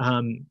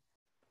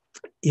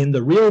 In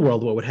the real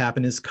world, what would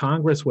happen is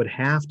Congress would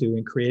have to,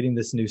 in creating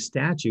this new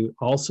statute,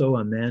 also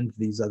amend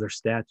these other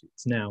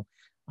statutes. Now,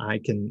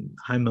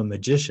 I'm a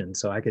magician,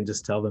 so I can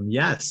just tell them,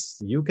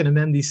 yes, you can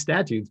amend these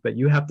statutes, but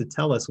you have to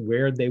tell us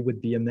where they would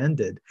be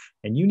amended.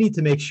 And you need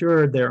to make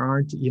sure there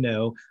aren't,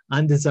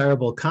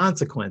 undesirable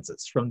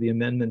consequences from the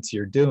amendments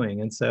you're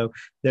doing. And so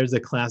there's a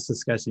class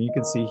discussion. You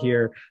can see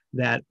here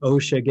that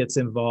OSHA gets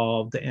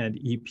involved and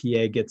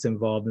EPA gets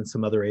involved in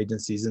some other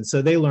agencies. And so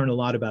they learn a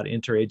lot about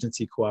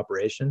interagency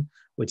cooperation,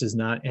 which is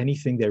not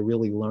anything they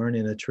really learn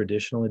in a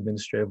traditional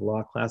administrative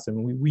law class. I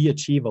mean, we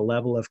achieve a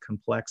level of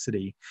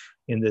complexity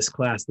in this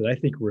class that I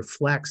think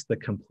reflects the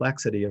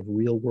complexity of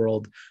real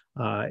world,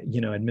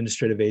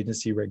 administrative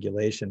agency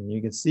regulation. And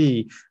you can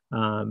see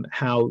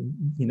how,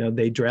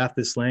 they draft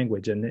this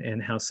language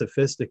and how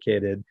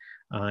sophisticated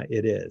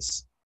it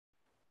is.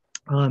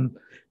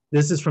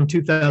 This is from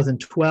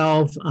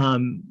 2012.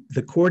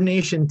 The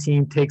coordination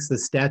team takes the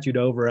statute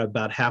over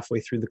about halfway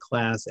through the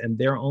class, and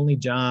their only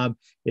job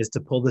is to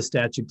pull the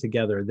statute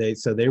together.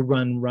 So they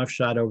run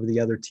roughshod over the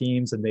other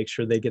teams and make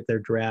sure they get their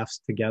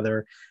drafts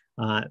together.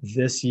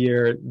 This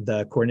year,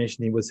 the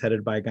coordination team was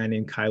headed by a guy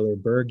named Kyler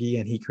Berge,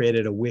 and he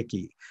created a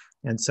wiki.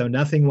 And so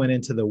nothing went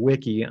into the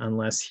wiki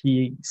unless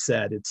he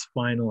said it's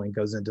final and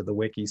goes into the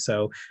wiki.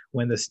 So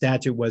when the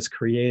statute was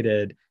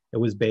created, it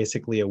was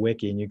basically a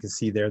wiki, and you can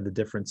see there the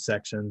different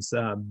sections.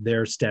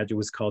 Their statute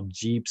was called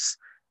JEEPS.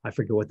 I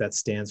forget what that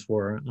stands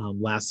for.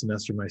 Last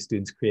semester, my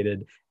students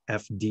created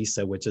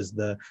FDISA, which is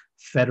the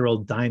Federal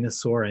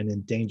Dinosaur and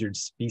Endangered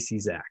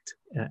Species Act,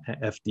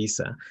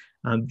 FDISA.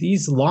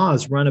 These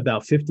laws run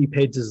about 50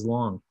 pages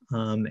long,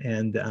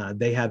 and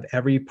they have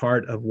every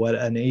part of what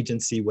an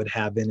agency would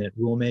have in it: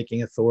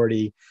 rulemaking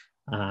authority,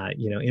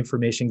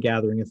 information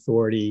gathering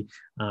authority,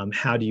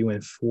 how do you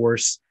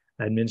enforce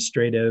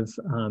administrative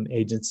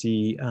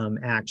agency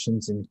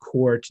actions in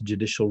court,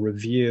 judicial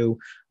review.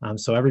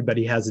 So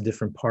everybody has a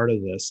different part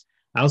of this.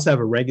 I also have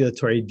a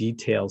regulatory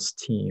details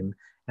team,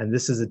 and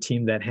this is a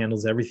team that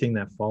handles everything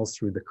that falls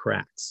through the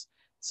cracks.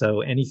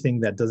 So anything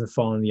that doesn't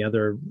fall in the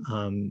other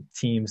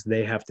teams,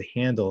 they have to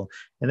handle.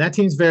 And that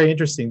team's very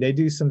interesting. They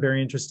do some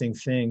very interesting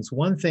things.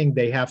 One thing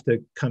they have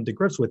to come to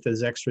grips with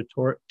is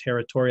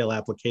extraterritorial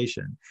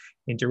application.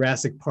 In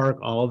Jurassic Park,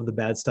 all of the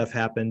bad stuff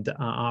happened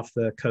off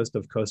the coast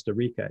of Costa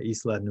Rica,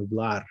 Isla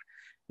Nublar.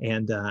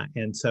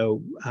 And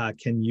so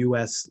can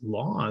US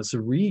laws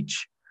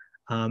reach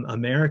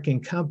American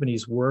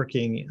companies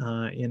working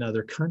in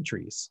other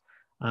countries?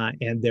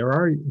 And there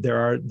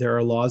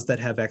are laws that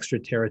have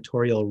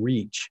extraterritorial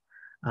reach.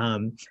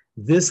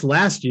 This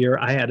last year,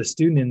 I had a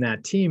student in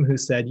that team who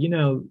said,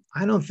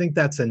 I don't think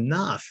that's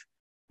enough,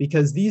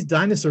 because these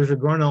dinosaurs are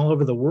growing all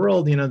over the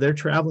world. They're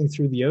traveling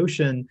through the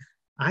ocean.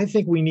 I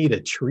think we need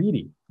a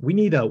treaty. We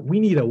need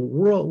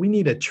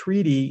a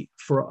treaty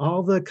for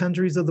all the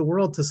countries of the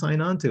world to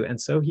sign on to. And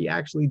so he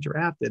actually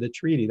drafted a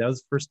treaty. That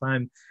was the first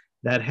time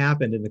that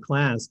happened in the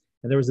class.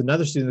 And there was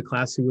another student in the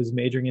class who was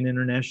majoring in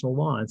international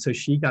law. And so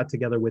she got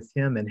together with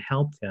him and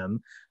helped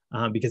him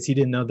because he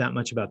didn't know that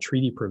much about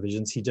treaty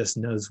provisions. He just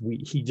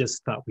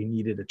thought we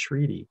needed a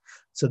treaty.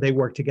 So they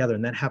worked together,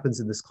 and that happens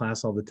in this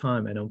class all the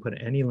time. I don't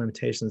put any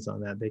limitations on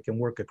that. They can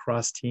work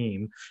across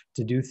team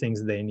to do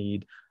things they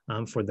need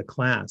for the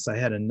class. I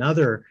had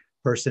another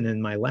person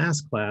in my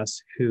last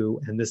class who,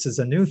 and this is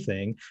a new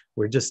thing,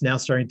 we're just now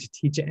starting to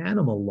teach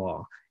animal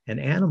law and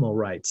animal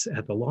rights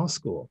at the law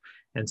school.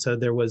 And so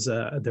there was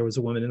a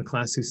woman in the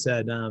class who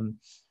said,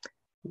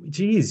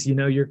 geez,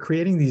 you're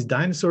creating these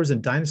dinosaurs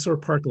and dinosaur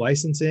park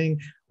licensing.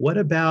 What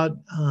about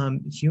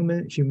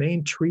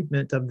humane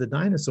treatment of the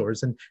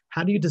dinosaurs? And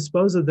how do you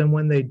dispose of them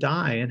when they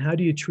die? And how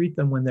do you treat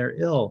them when they're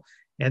ill?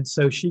 And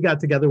so she got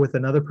together with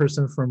another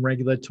person from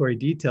regulatory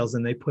details,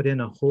 and they put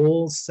in a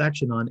whole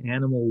section on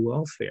animal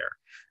welfare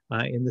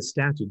in the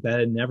statute that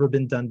had never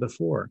been done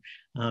before.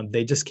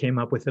 They just came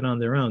up with it on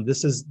their own.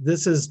 This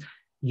is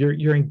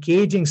you're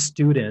engaging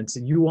students,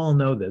 and you all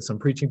know this. I'm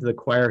preaching to the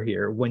choir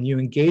here. When you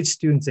engage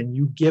students and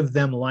you give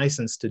them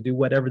license to do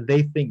whatever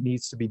they think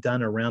needs to be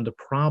done around a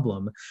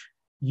problem,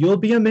 you'll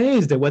be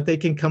amazed at what they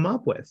can come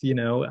up with,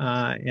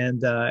 I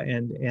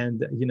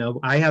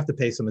have to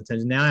pay some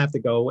attention. Now I have to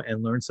go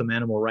and learn some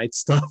animal rights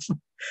stuff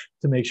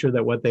to make sure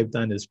that what they've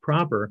done is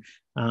proper.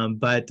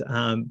 But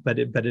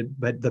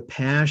the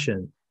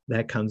passion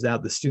that comes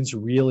out, the students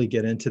really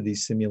get into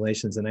these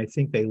simulations, and I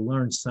think they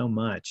learn so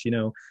much.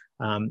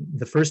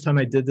 The first time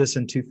I did this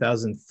in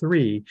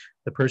 2003,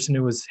 the person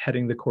who was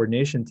heading the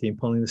coordination team,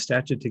 pulling the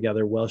statute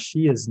together, well,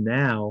 she is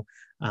now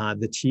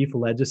the chief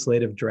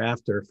legislative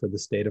drafter for the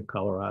state of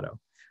Colorado.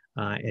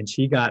 And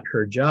she got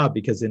her job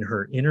because in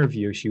her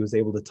interview, she was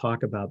able to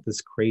talk about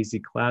this crazy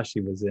class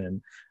she was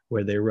in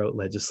where they wrote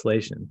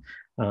legislation.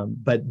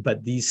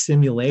 But these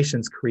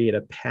simulations create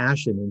a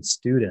passion in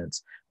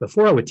students.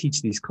 Before I would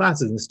teach these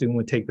classes, and the student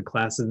would take the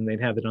classes and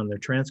they'd have it on their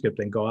transcript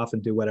and go off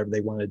and do whatever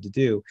they wanted to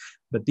do.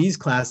 But these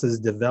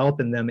classes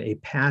develop in them a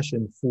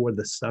passion for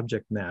the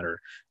subject matter,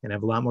 and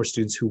have a lot more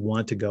students who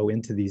want to go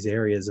into these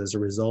areas as a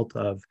result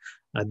of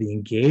the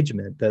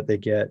engagement that they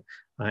get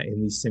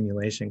in these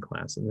simulation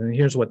classes. And then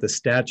here's what the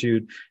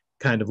statute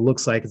kind of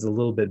looks like. It's a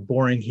little bit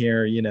boring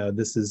here.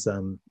 This is,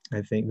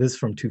 I think this is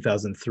from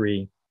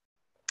 2003.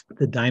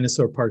 The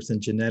Dinosaur Parks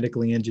and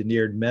Genetically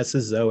Engineered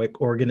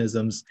Mesozoic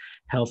Organisms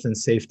Health and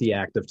Safety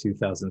Act of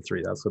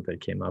 2003. That's what they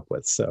came up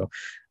with. So,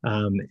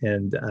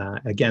 again,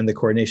 the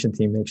coordination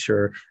team makes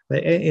sure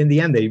that in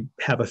the end, they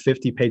have a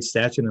 50-page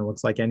statute, and it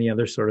looks like any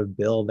other sort of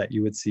bill that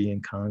you would see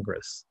in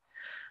Congress.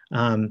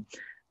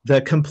 The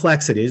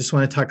complexity, I just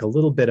want to talk a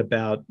little bit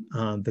about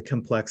the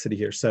complexity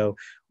here. So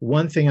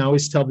one thing I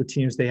always tell the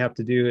teams they have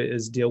to do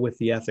is deal with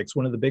the ethics.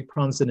 One of the big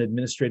problems in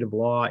administrative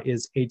law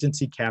is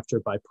agency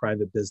capture by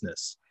private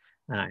business.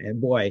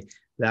 And boy,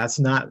 that's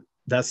not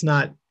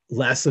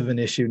less of an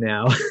issue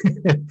now.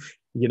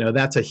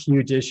 That's a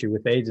huge issue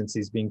with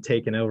agencies being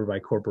taken over by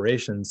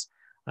corporations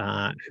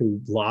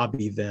who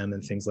lobby them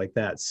and things like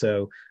that.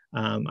 So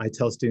I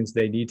tell students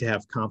they need to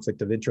have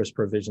conflict of interest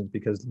provisions,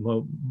 because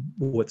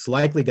what's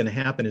likely going to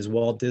happen is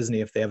Walt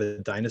Disney, if they have a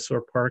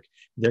dinosaur park,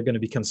 they're going to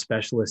become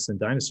specialists in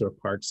dinosaur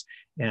parks.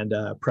 And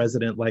a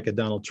president like a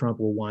Donald Trump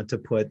will want to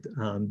put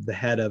the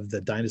head of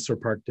the dinosaur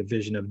park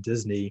division of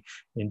Disney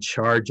in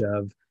charge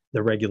of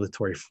the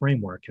regulatory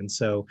framework. And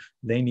so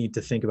they need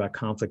to think about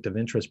conflict of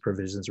interest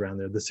provisions around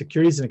there. The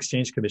Securities and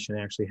Exchange Commission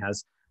actually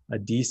has a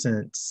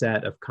decent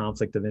set of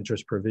conflict of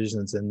interest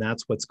provisions, and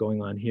that's what's going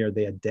on here.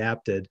 They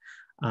adapted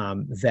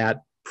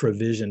that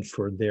provision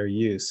for their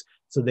use.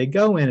 So they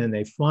go in and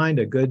they find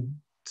a good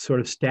sort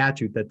of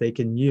statute that they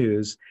can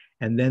use,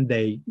 and then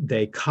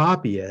they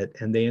copy it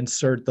and they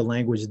insert the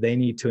language they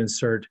need to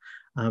insert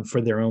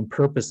for their own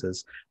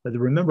purposes. But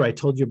remember, I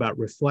told you about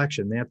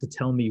reflection. They have to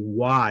tell me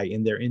why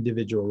in their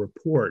individual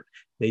report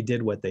they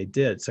did what they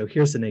did. So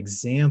here's an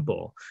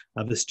example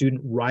of a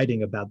student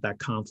writing about that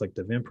conflict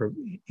of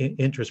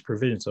interest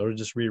provision. So I'll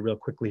just read real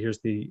quickly. Here's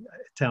the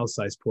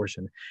italicized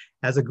portion.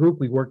 As a group,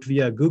 we worked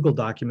via a Google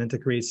document to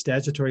create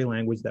statutory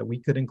language that we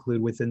could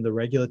include within the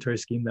regulatory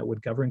scheme that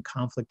would govern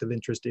conflict of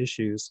interest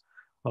issues,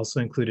 also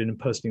included in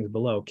postings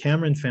below.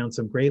 Cameron found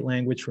some great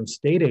language from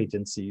state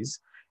agencies,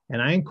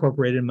 and I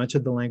incorporated much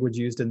of the language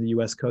used in the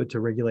US Code to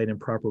regulate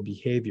improper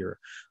behavior.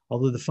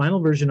 Although the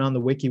final version on the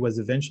wiki was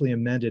eventually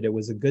amended, it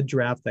was a good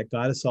draft that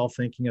got us all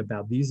thinking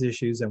about these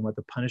issues and what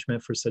the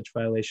punishment for such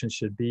violations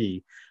should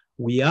be.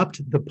 We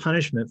upped the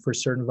punishment for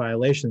certain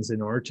violations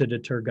in order to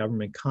deter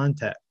government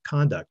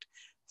conduct.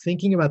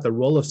 Thinking about the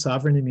role of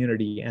sovereign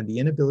immunity and the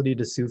inability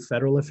to sue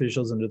federal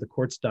officials under the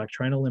court's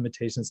doctrinal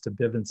limitations to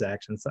Bivens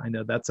actions. I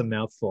know that's a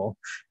mouthful.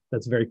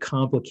 That's a very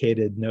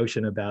complicated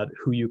notion about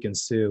who you can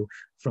sue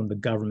from the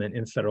government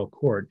in federal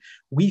court.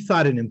 We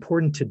thought it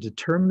important to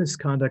deter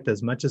misconduct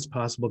as much as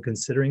possible,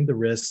 considering the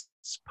risks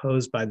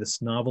posed by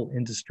this novel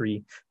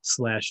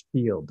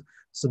industry/field.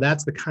 So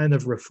that's the kind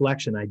of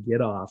reflection I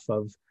get off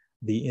of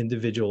the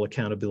individual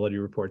accountability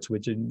reports,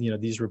 which,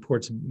 these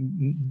reports,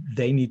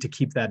 they need to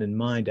keep that in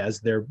mind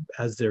as they're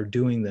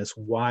doing this.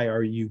 Why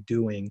are you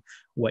doing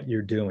what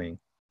you're doing?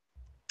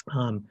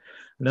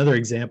 Another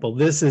example,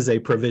 this is a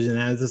provision,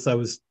 as I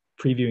was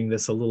previewing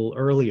this a little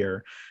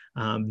earlier.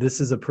 This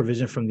is a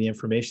provision from the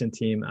information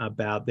team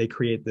about, they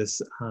create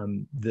this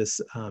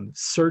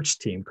search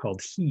team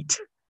called HEAT.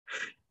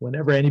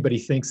 Whenever anybody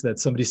thinks that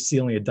somebody's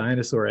stealing a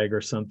dinosaur egg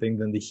or something,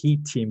 then the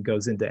HEAT team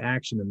goes into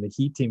action, and the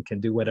HEAT team can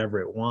do whatever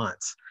it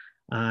wants.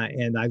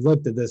 And I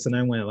looked at this and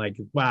I went like,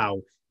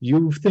 wow,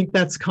 you think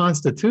that's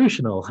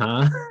constitutional,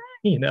 huh?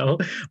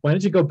 Why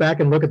don't you go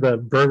back and look at the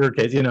burger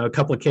case, a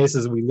couple of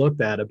cases we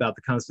looked at about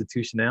the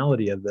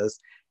constitutionality of this.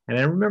 And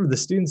I remember the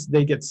students,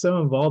 they get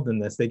so involved in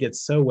this, they get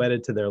so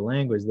wedded to their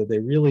language that they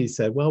really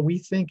said, well, we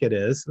think it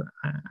is.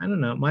 I don't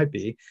know, it might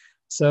be.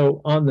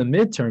 So on the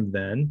midterm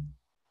then,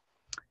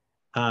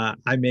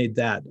 I made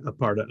that a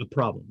part of a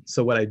problem.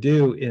 So what I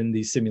do in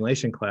these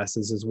simulation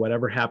classes is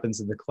whatever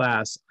happens in the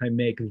class, I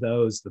make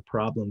those the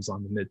problems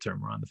on the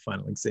midterm or on the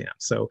final exam.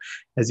 So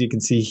as you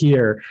can see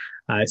here,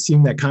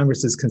 assume that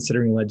Congress is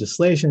considering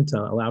legislation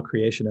to allow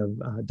creation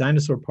of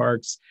dinosaur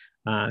parks.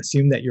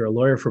 Assume that you're a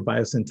lawyer for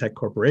Biosyntech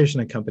Corporation,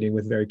 a company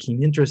with very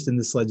keen interest in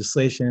this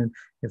legislation.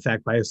 In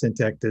fact,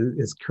 Biosyntech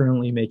is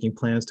currently making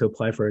plans to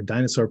apply for a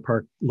dinosaur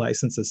park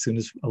license as soon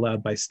as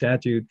allowed by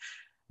statute.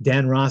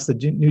 Dan Ross, the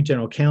new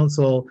general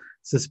counsel,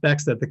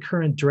 suspects that the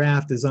current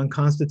draft is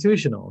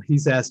unconstitutional.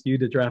 He's asked you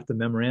to draft a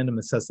memorandum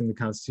assessing the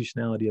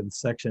constitutionality of the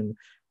section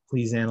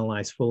please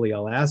analyze fully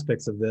all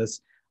aspects of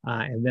this.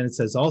 And then it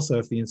says also,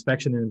 if the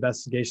inspection and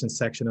investigation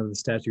section of the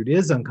statute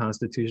is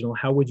unconstitutional,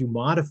 how would you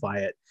modify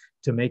it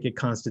to make it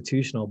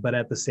constitutional, but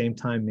at the same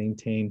time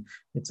maintain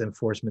its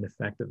enforcement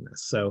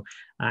effectiveness? So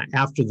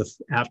after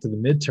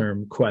the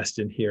midterm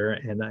question here,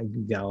 and I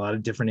got a lot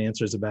of different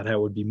answers about how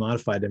it would be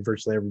modified, and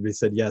virtually everybody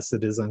said, yes,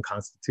 it is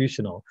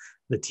unconstitutional.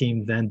 The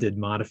team then did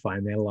modify,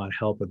 and they had a lot of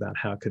help about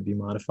how it could be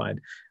modified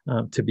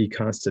to be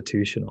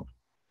constitutional.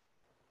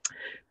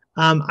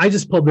 I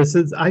just pulled this.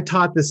 I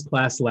taught this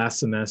class last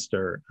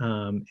semester,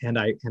 and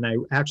I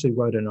actually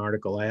wrote an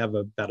article. I have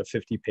about a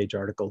 50-page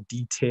article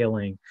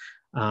detailing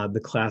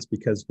the class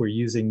because we're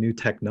using new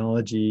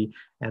technology,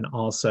 and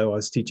also I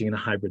was teaching in a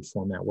hybrid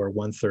format where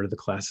 1/3 of the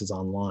class is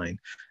online,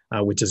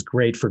 which is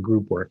great for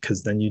group work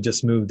because then you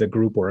just move the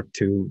group work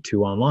to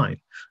online,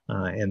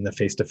 and the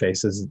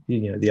face-to-face is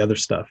the other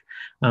stuff.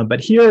 But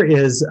here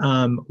is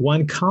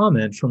one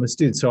comment from a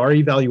student. So our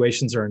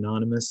evaluations are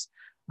anonymous.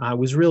 I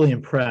was really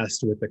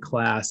impressed with the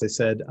class. I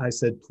said,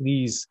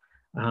 please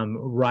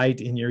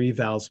write in your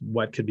evals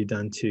what could be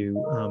done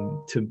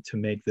to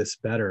make this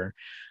better.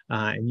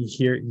 And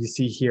you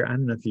see here, I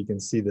don't know if you can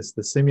see this,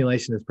 the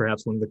simulation is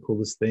perhaps one of the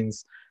coolest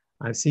things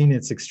I've seen.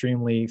 It's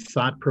extremely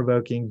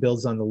thought-provoking,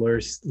 builds on the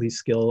lawyerly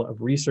skill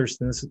of research,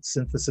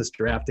 synthesis,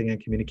 drafting, and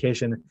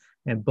communication,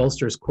 and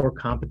bolsters core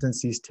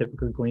competencies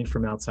typically gleaned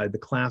from outside the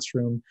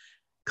classroom: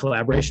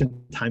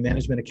 collaboration, time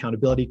management,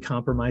 accountability,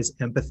 compromise,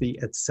 empathy,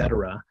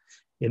 etc.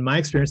 In my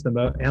experience,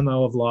 the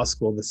MO of law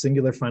school, the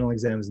singular final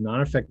exam is not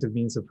an effective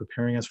means of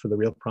preparing us for the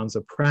real problems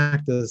of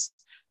practice.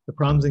 The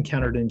problems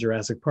encountered in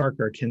Jurassic Park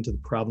are akin to the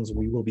problems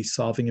we will be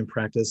solving in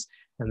practice,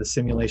 and the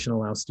simulation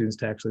allows students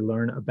to actually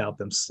learn about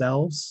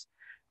themselves,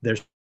 their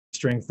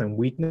strengths and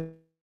weaknesses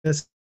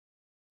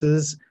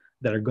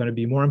that are going to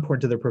be more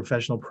important to their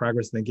professional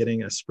progress than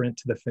getting a sprint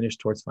to the finish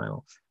towards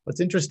final. What's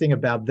interesting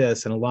about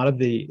this, and a lot of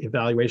the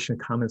evaluation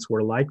comments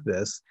were like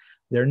this,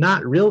 they're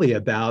not really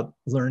about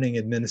learning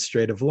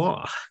administrative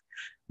law.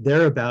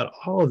 They're about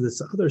all of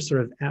this other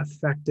sort of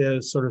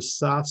affective, sort of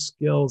soft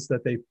skills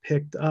that they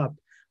picked up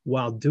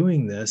while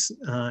doing this,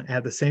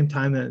 at the same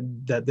time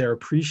that they're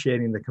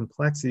appreciating the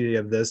complexity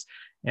of this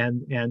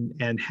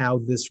and how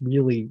this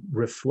really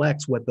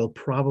reflects what they'll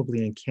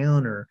probably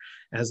encounter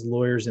as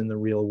lawyers in the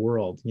real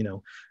world.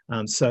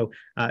 So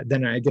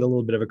then I get a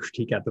little bit of a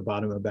critique at the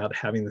bottom about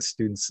having the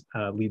students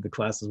lead the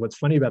classes. What's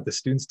funny about the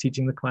students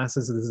teaching the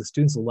classes is the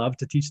students love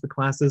to teach the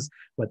classes,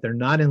 but they're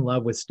not in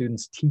love with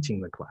students teaching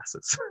the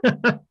classes,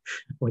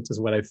 which is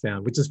what I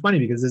found, which is funny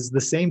because it's the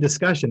same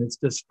discussion, it's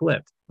just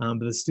flipped. But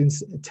the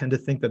students tend to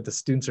think that the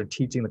students are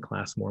teaching the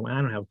class more.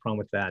 I don't have a problem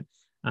with that.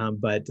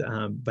 But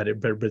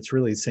it's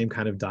really the same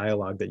kind of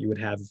dialogue that you would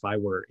have if I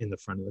were in the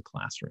front of the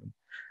classroom.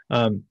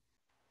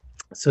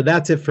 So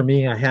that's it for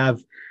me. I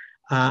have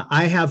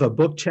a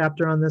book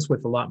chapter on this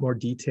with a lot more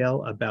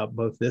detail about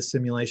both this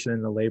simulation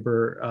and the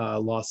labor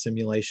law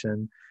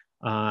simulation.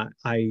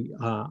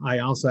 I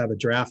also have a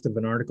draft of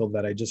an article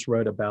that I just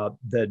wrote about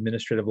the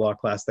administrative law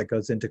class that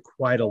goes into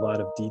quite a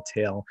lot of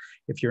detail.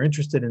 If you're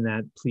interested in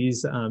that,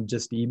 please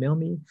just email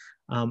me.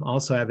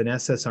 Also, I have an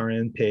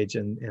SSRN page,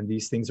 and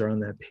these things are on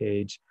that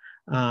page.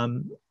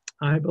 I'm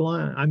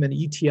an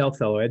ETL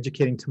fellow,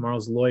 Educating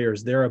Tomorrow's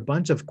Lawyers. There are a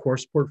bunch of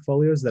course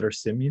portfolios that are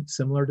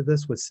similar to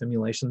this with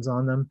simulations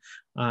on them,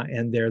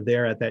 and they're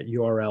there at that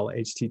URL,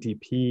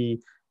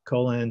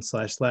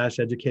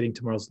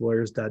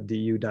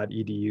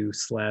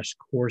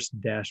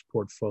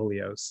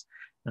 http://educatingtomorrowslawyers.du.edu/course-portfolios.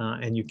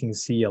 And you can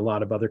see a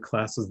lot of other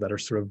classes that are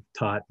sort of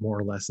taught more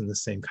or less in the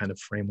same kind of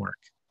framework.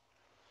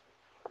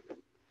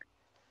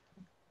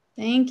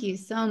 Thank you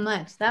so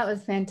much. That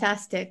was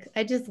fantastic.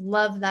 I just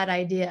love that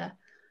idea.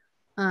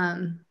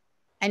 I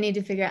need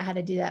to figure out how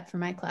to do that for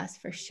my class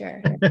for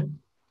sure.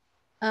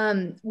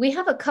 We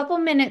have a couple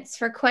minutes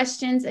for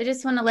questions. I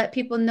just want to let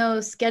people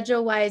know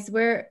schedule-wise,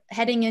 we're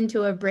heading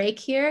into a break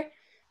here.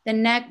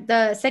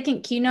 The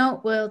second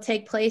keynote will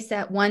take place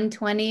at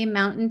 1:20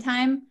 Mountain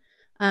Time.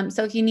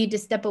 So if you need to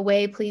step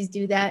away, please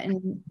do that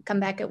and come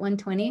back at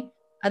 1:20.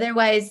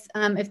 Otherwise,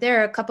 if there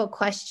are a couple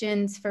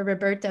questions for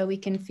Roberto, we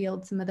can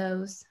field some of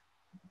those.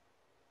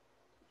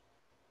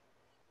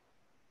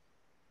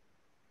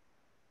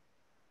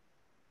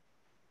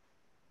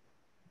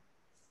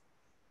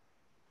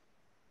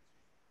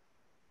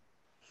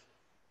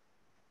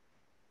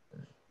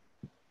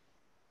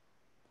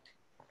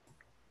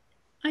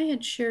 I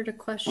had shared a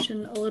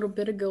question a little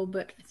bit ago,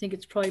 but I think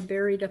it's probably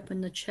buried up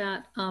in the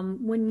chat.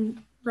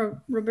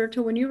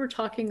 Roberto, when you were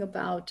talking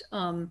about,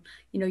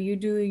 you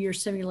do your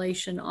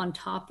simulation on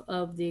top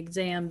of the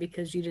exam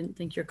because you didn't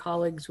think your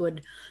colleagues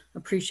would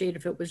appreciate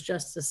if it was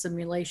just a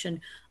simulation.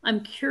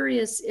 I'm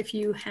curious if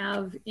you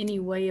have any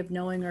way of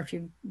knowing, or if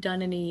you've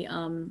done any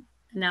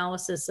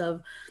analysis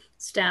of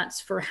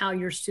stats for how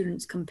your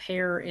students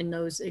compare in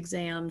those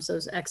exams,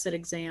 those exit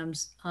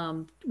exams,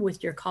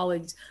 with your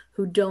colleagues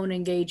who don't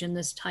engage in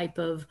this type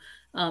of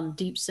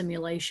deep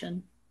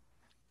simulation.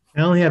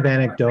 I only have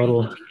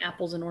anecdotal.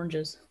 Apples and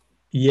oranges.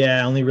 Yeah,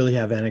 I only really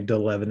have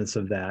anecdotal evidence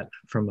of that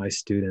from my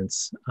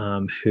students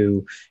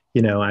who,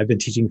 I've been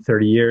teaching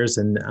 30 years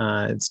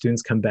and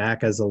students come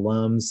back as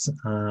alums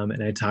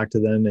and I talk to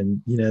them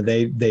and,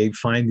 they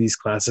find these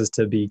classes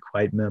to be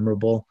quite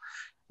memorable.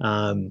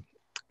 Um,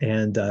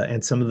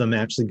 and some of them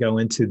actually go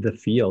into the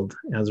field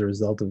as a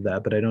result of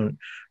that, but I don't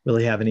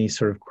really have any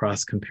sort of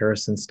cross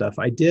comparison stuff.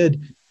 I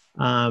did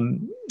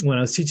when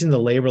I was teaching the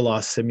labor law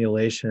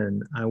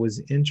simulation, I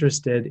was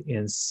interested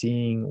in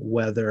seeing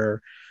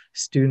whether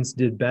students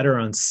did better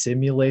on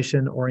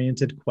simulation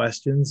oriented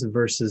questions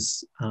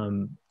versus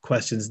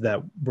questions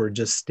that were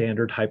just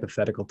standard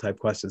hypothetical type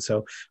questions.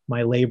 So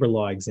my labor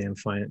law exam,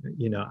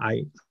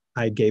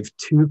 I gave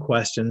 2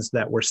 questions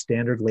that were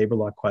standard labor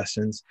law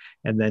questions,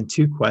 and then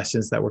 2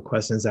 questions that were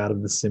questions out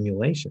of the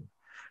simulation.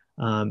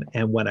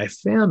 And what I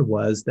found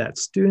was that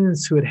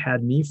students who had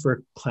had me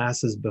for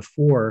classes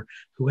before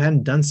who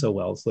hadn't done so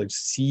well, it's like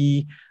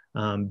C,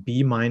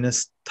 B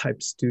minus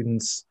type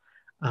students,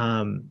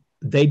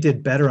 they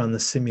did better on the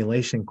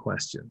simulation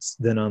questions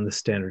than on the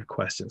standard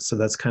questions. So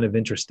that's kind of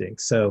interesting.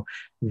 So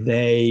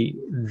they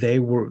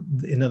were,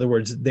 in other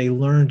words, they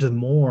learned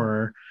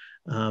more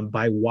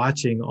by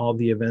watching all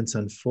the events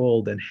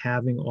unfold and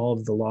having all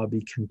of the law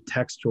be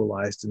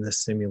contextualized in the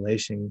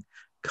simulation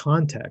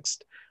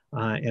context.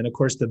 And of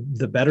course,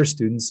 the better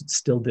students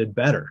still did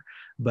better.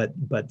 But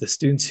the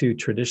students who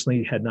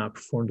traditionally had not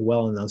performed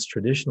well in those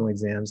traditional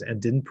exams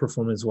and didn't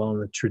perform as well in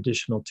the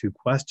traditional 2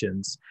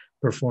 questions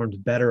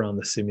performed better on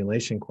the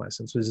simulation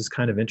questions, which is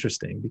kind of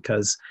interesting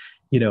because,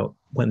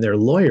 when they're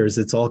lawyers,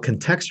 it's all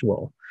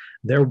contextual.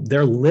 They're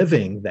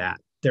living that.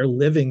 They're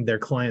living their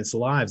clients'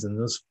 lives and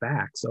those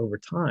facts over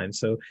time.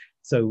 So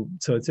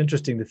it's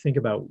interesting to think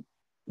about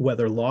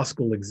whether law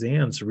school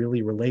exams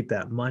really relate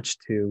that much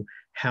to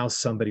how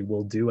somebody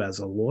will do as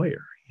a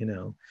lawyer,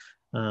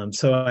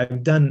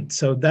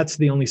 so that's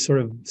the only sort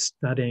of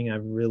studying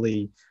I've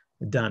really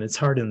done. It's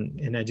hard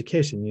in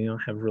education. You don't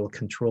have real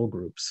control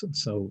groups.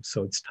 So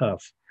it's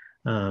tough.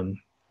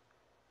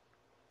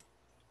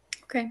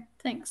 Okay,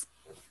 thanks.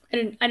 I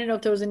didn't know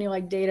if there was any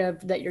data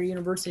that your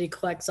university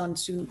collects on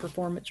student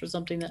performance or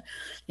something that,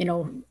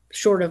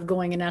 short of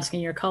going and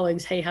asking your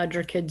colleagues, hey, how'd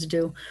your kids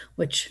do?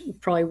 Which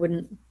probably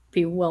wouldn't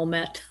be well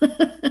met.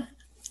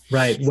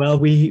 Right. Well,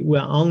 we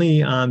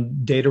only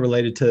data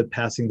related to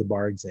passing the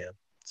bar exam.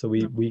 So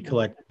we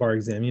collect bar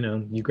exam.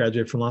 You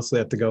graduate from law school,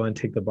 you have to go and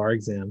take the bar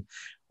exam.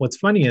 What's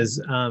funny is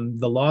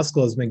the law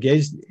school has been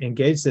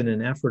engaged in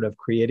an effort of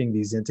creating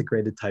these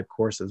integrated type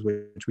courses,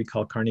 which we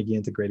call Carnegie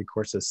Integrated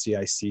Courses,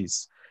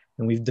 CICs.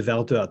 And we've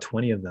developed about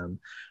 20 of them.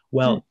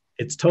 Well,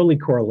 it's totally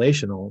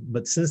correlational,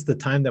 but since the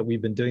time that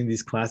we've been doing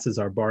these classes,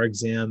 our bar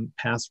exam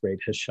pass rate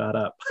has shot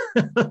up.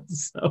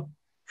 So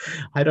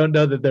I don't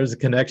know that there's a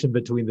connection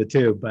between the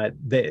two, but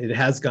it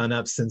has gone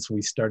up since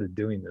we started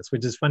doing this,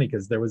 which is funny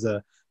because there was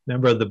a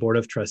member of the board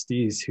of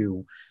trustees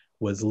who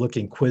was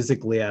looking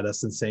quizzically at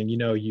us and saying,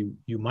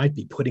 you might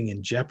be putting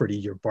in jeopardy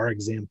your bar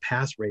exam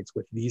pass rates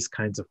with these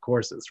kinds of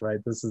courses, right?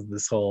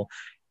 This whole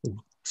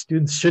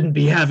students shouldn't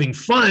be having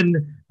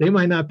fun. They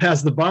might not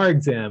pass the bar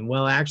exam.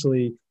 Well,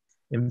 actually,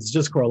 it's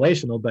just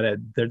correlational, but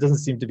there doesn't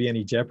seem to be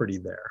any jeopardy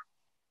there.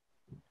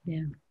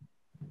 Yeah,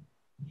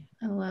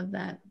 I love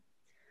that.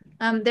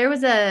 There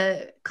was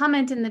a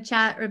comment in the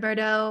chat,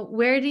 Roberto.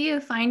 Where do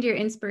you find your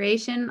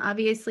inspiration?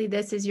 Obviously,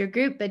 this is your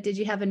group, but did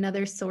you have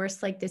another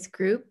source like this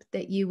group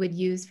that you would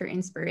use for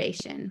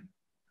inspiration?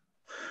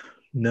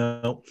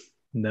 No.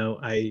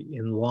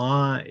 In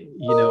law,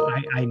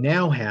 I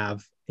now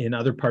have in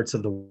other parts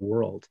of the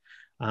world.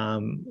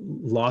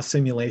 Law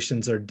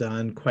simulations are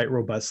done quite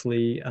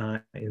robustly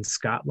in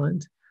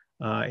Scotland,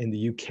 in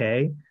the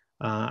UK.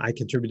 I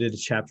contributed a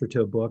chapter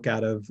to a book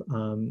out of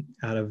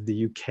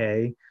the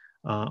UK.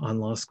 On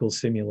law school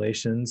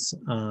simulations,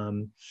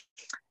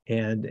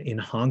 and in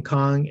Hong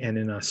Kong and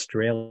in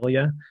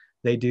Australia,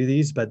 they do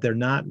these, but they're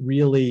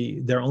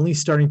only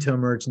starting to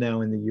emerge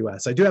now in the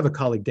US. I do have a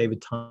colleague,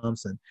 David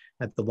Thompson,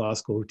 at the law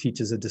school who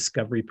teaches a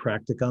discovery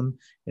practicum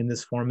in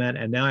this format.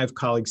 And now I have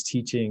colleagues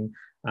teaching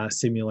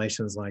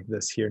simulations like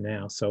this here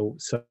now. So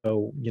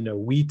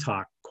we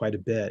talk quite a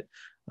bit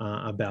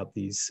about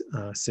these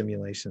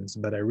simulations,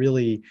 but I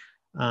really,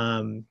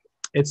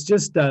 it's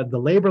just the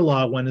labor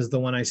law one is the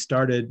one I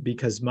started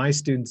because my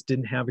students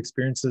didn't have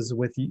experiences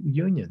with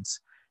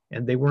unions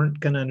and they weren't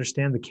going to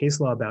understand the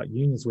case law about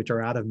unions, which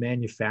are out of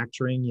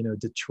manufacturing,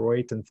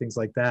 Detroit and things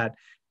like that.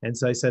 And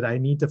so I said, I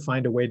need to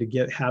find a way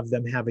to have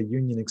them have a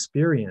union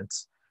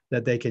experience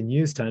that they can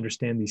use to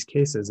understand these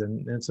cases.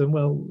 And so,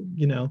 well,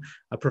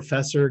 a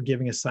professor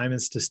giving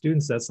assignments to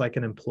students, that's like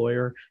an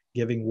employer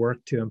giving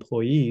work to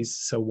employees.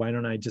 So why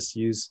don't I just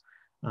use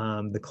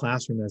the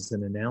classroom as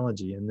an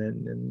analogy, and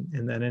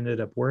that ended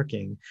up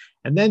working.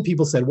 And then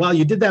people said, well,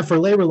 you did that for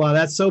labor law,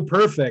 that's so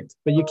perfect,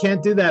 but you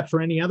can't do that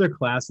for any other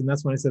class. And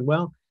that's when I said,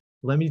 well,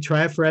 let me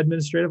try it for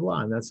administrative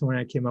law. And that's when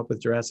I came up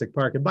with Jurassic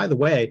Park. And by the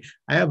way,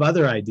 I have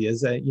other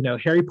ideas.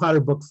 Harry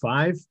Potter book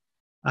 5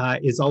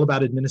 is all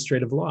about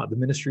administrative law, the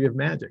Ministry of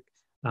Magic.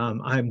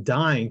 I'm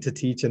dying to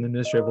teach an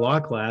administrative law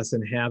class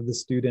and have the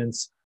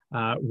students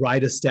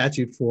write a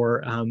statute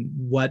for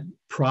what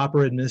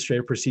proper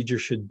administrative procedure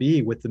should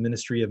be with the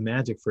Ministry of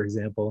Magic, for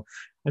example.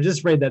 I'm just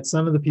afraid that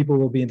some of the people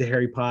will be into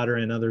Harry Potter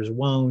and others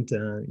won't,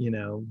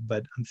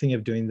 but I'm thinking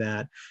of doing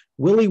that.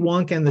 Willy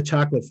Wonka and the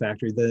Chocolate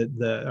Factory,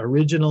 the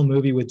original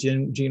movie with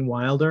Gene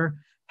Wilder,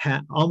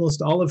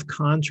 almost all of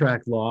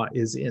contract law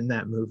is in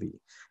that movie.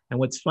 And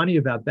what's funny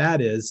about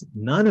that is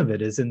none of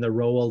it is in the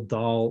Roald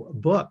Dahl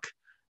book.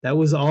 That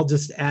was all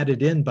just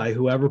added in by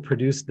whoever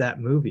produced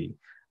that movie.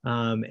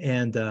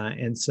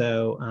 And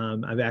so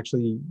I've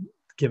actually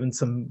given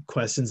some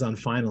questions on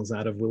finals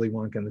out of Willy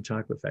Wonka and the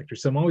Chocolate Factory.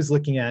 So I'm always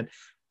looking at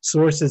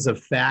sources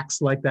of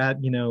facts like that,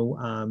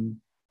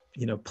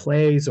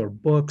 plays or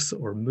books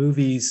or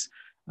movies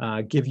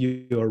give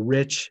you a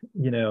rich,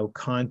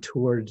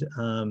 contoured,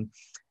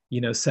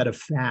 set of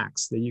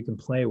facts that you can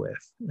play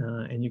with,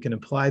 and you can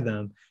apply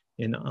them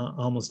in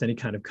almost any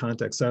kind of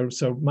context.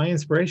 So my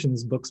inspiration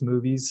is books,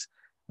 movies,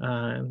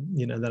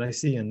 that I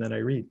see and that I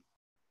read.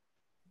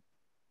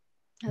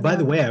 By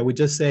the way, I would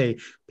just say,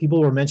 people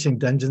were mentioning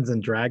Dungeons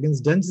and Dragons.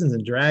 Dungeons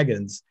and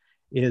Dragons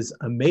is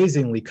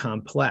amazingly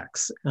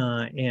complex.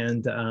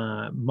 And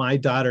my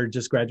daughter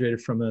just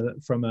graduated from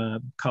a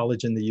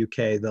college in the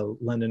UK, the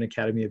London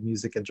Academy of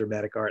Music and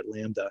Dramatic Art,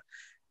 LAMDA.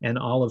 And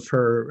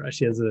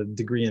she has a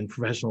degree in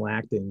professional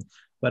acting,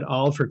 but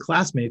all of her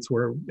classmates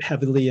were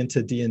heavily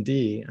into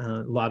D&D.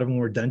 A lot of them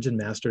were dungeon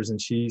masters, and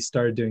she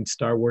started doing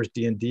Star Wars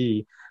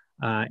D&D.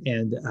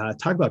 And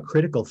talk about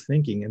critical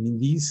thinking. I mean,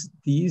 these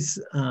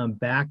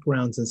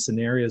backgrounds and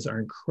scenarios are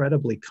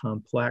incredibly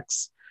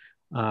complex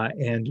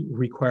and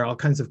require all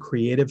kinds of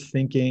creative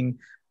thinking,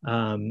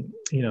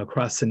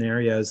 across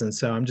scenarios. And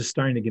so I'm just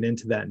starting to get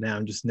into that now.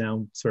 I'm just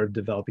now sort of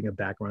developing a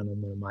background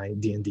on one of my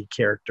D&D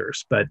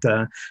characters. But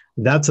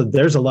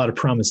there's a lot of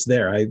promise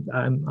there.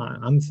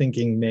 I'm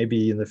thinking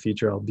maybe in the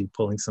future I'll be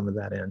pulling some of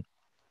that in.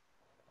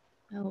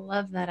 I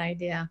love that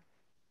idea.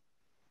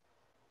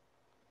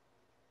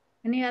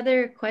 Any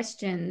other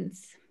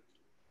questions?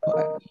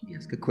 Well, let me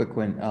ask a quick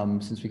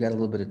one. Since we got a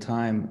little bit of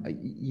time,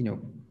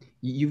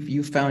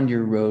 you've found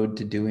your road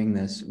to doing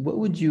this. What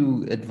would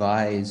you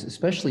advise,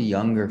 especially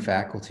younger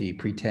faculty,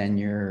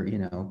 pre-tenure?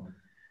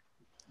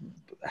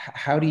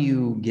 How do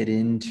you get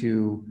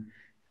into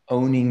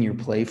owning your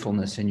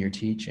playfulness in your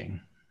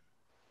teaching?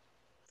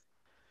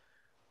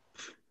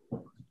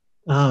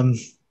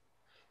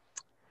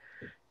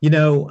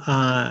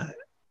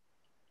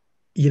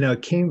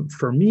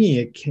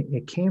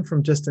 It came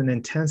from just an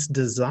intense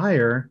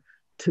desire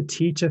to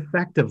teach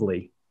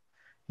effectively.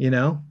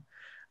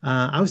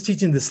 I was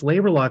teaching this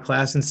labor law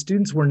class, and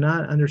students were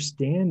not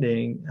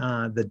understanding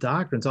the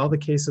doctrines. All the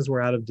cases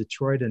were out of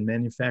Detroit and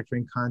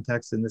manufacturing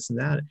context and this and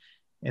that,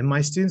 and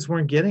my students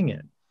weren't getting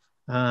it.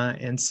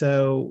 And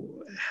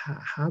so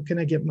how can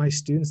I get my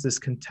students this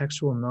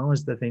contextual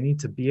knowledge that they need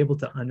to be able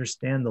to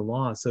understand the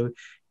law? So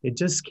it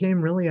just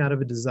came really out of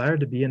a desire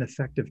to be an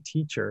effective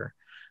teacher.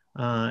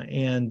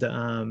 And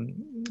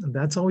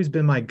that's always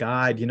been my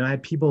guide. I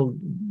had people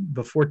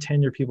before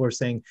tenure, people are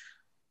saying,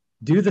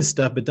 do this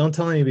stuff, but don't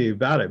tell anybody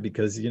about it,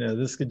 because,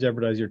 this could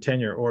jeopardize your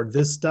tenure, or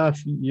this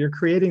stuff, you're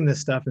creating this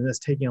stuff and that's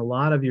taking a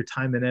lot of your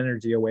time and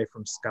energy away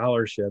from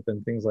scholarship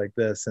and things like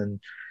this. And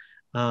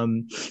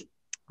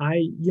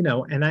I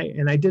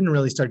didn't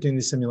really start doing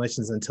these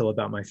simulations until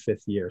about my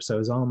 5th year. So I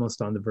was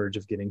almost on the verge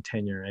of getting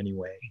tenure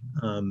anyway.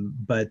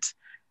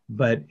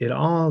 But it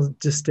all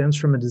just stems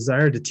from a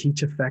desire to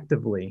teach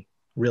effectively,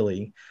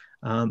 really.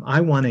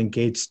 I want to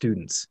engage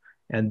students,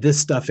 and this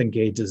stuff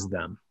engages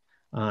them.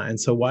 And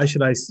so why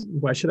should I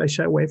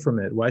shy away from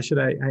it? Why should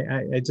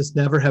I just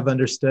never have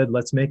understood,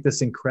 let's make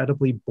this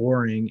incredibly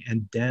boring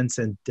and dense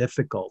and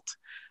difficult,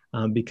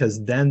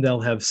 because then they'll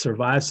have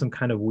survived some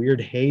kind of weird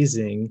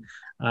hazing,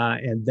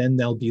 and then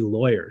they'll be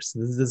lawyers.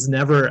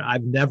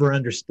 I've never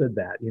understood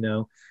that,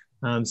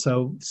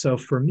 So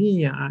for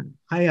me,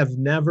 I have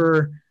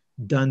never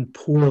done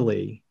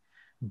poorly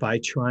by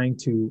trying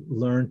to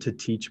learn to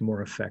teach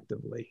more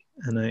effectively.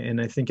 And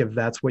I think if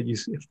that's what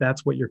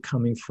you're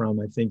coming from,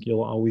 I think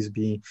you'll always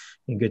be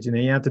in good.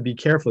 You have to be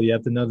careful. You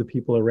have to know the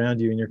people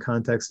around you and your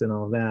context and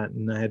all that.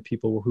 And I had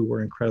people who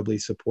were incredibly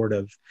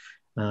supportive.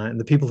 And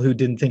the people who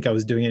didn't think I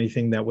was doing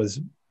anything that was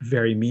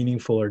very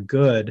meaningful or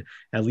good,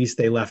 at least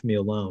they left me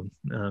alone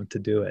to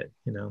do it,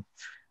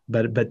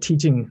 But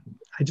teaching,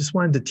 I just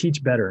wanted to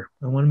teach better.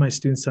 I wanted my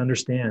students to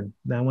understand.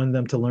 I wanted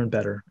them to learn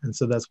better. And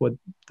so that's what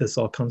this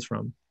all comes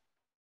from.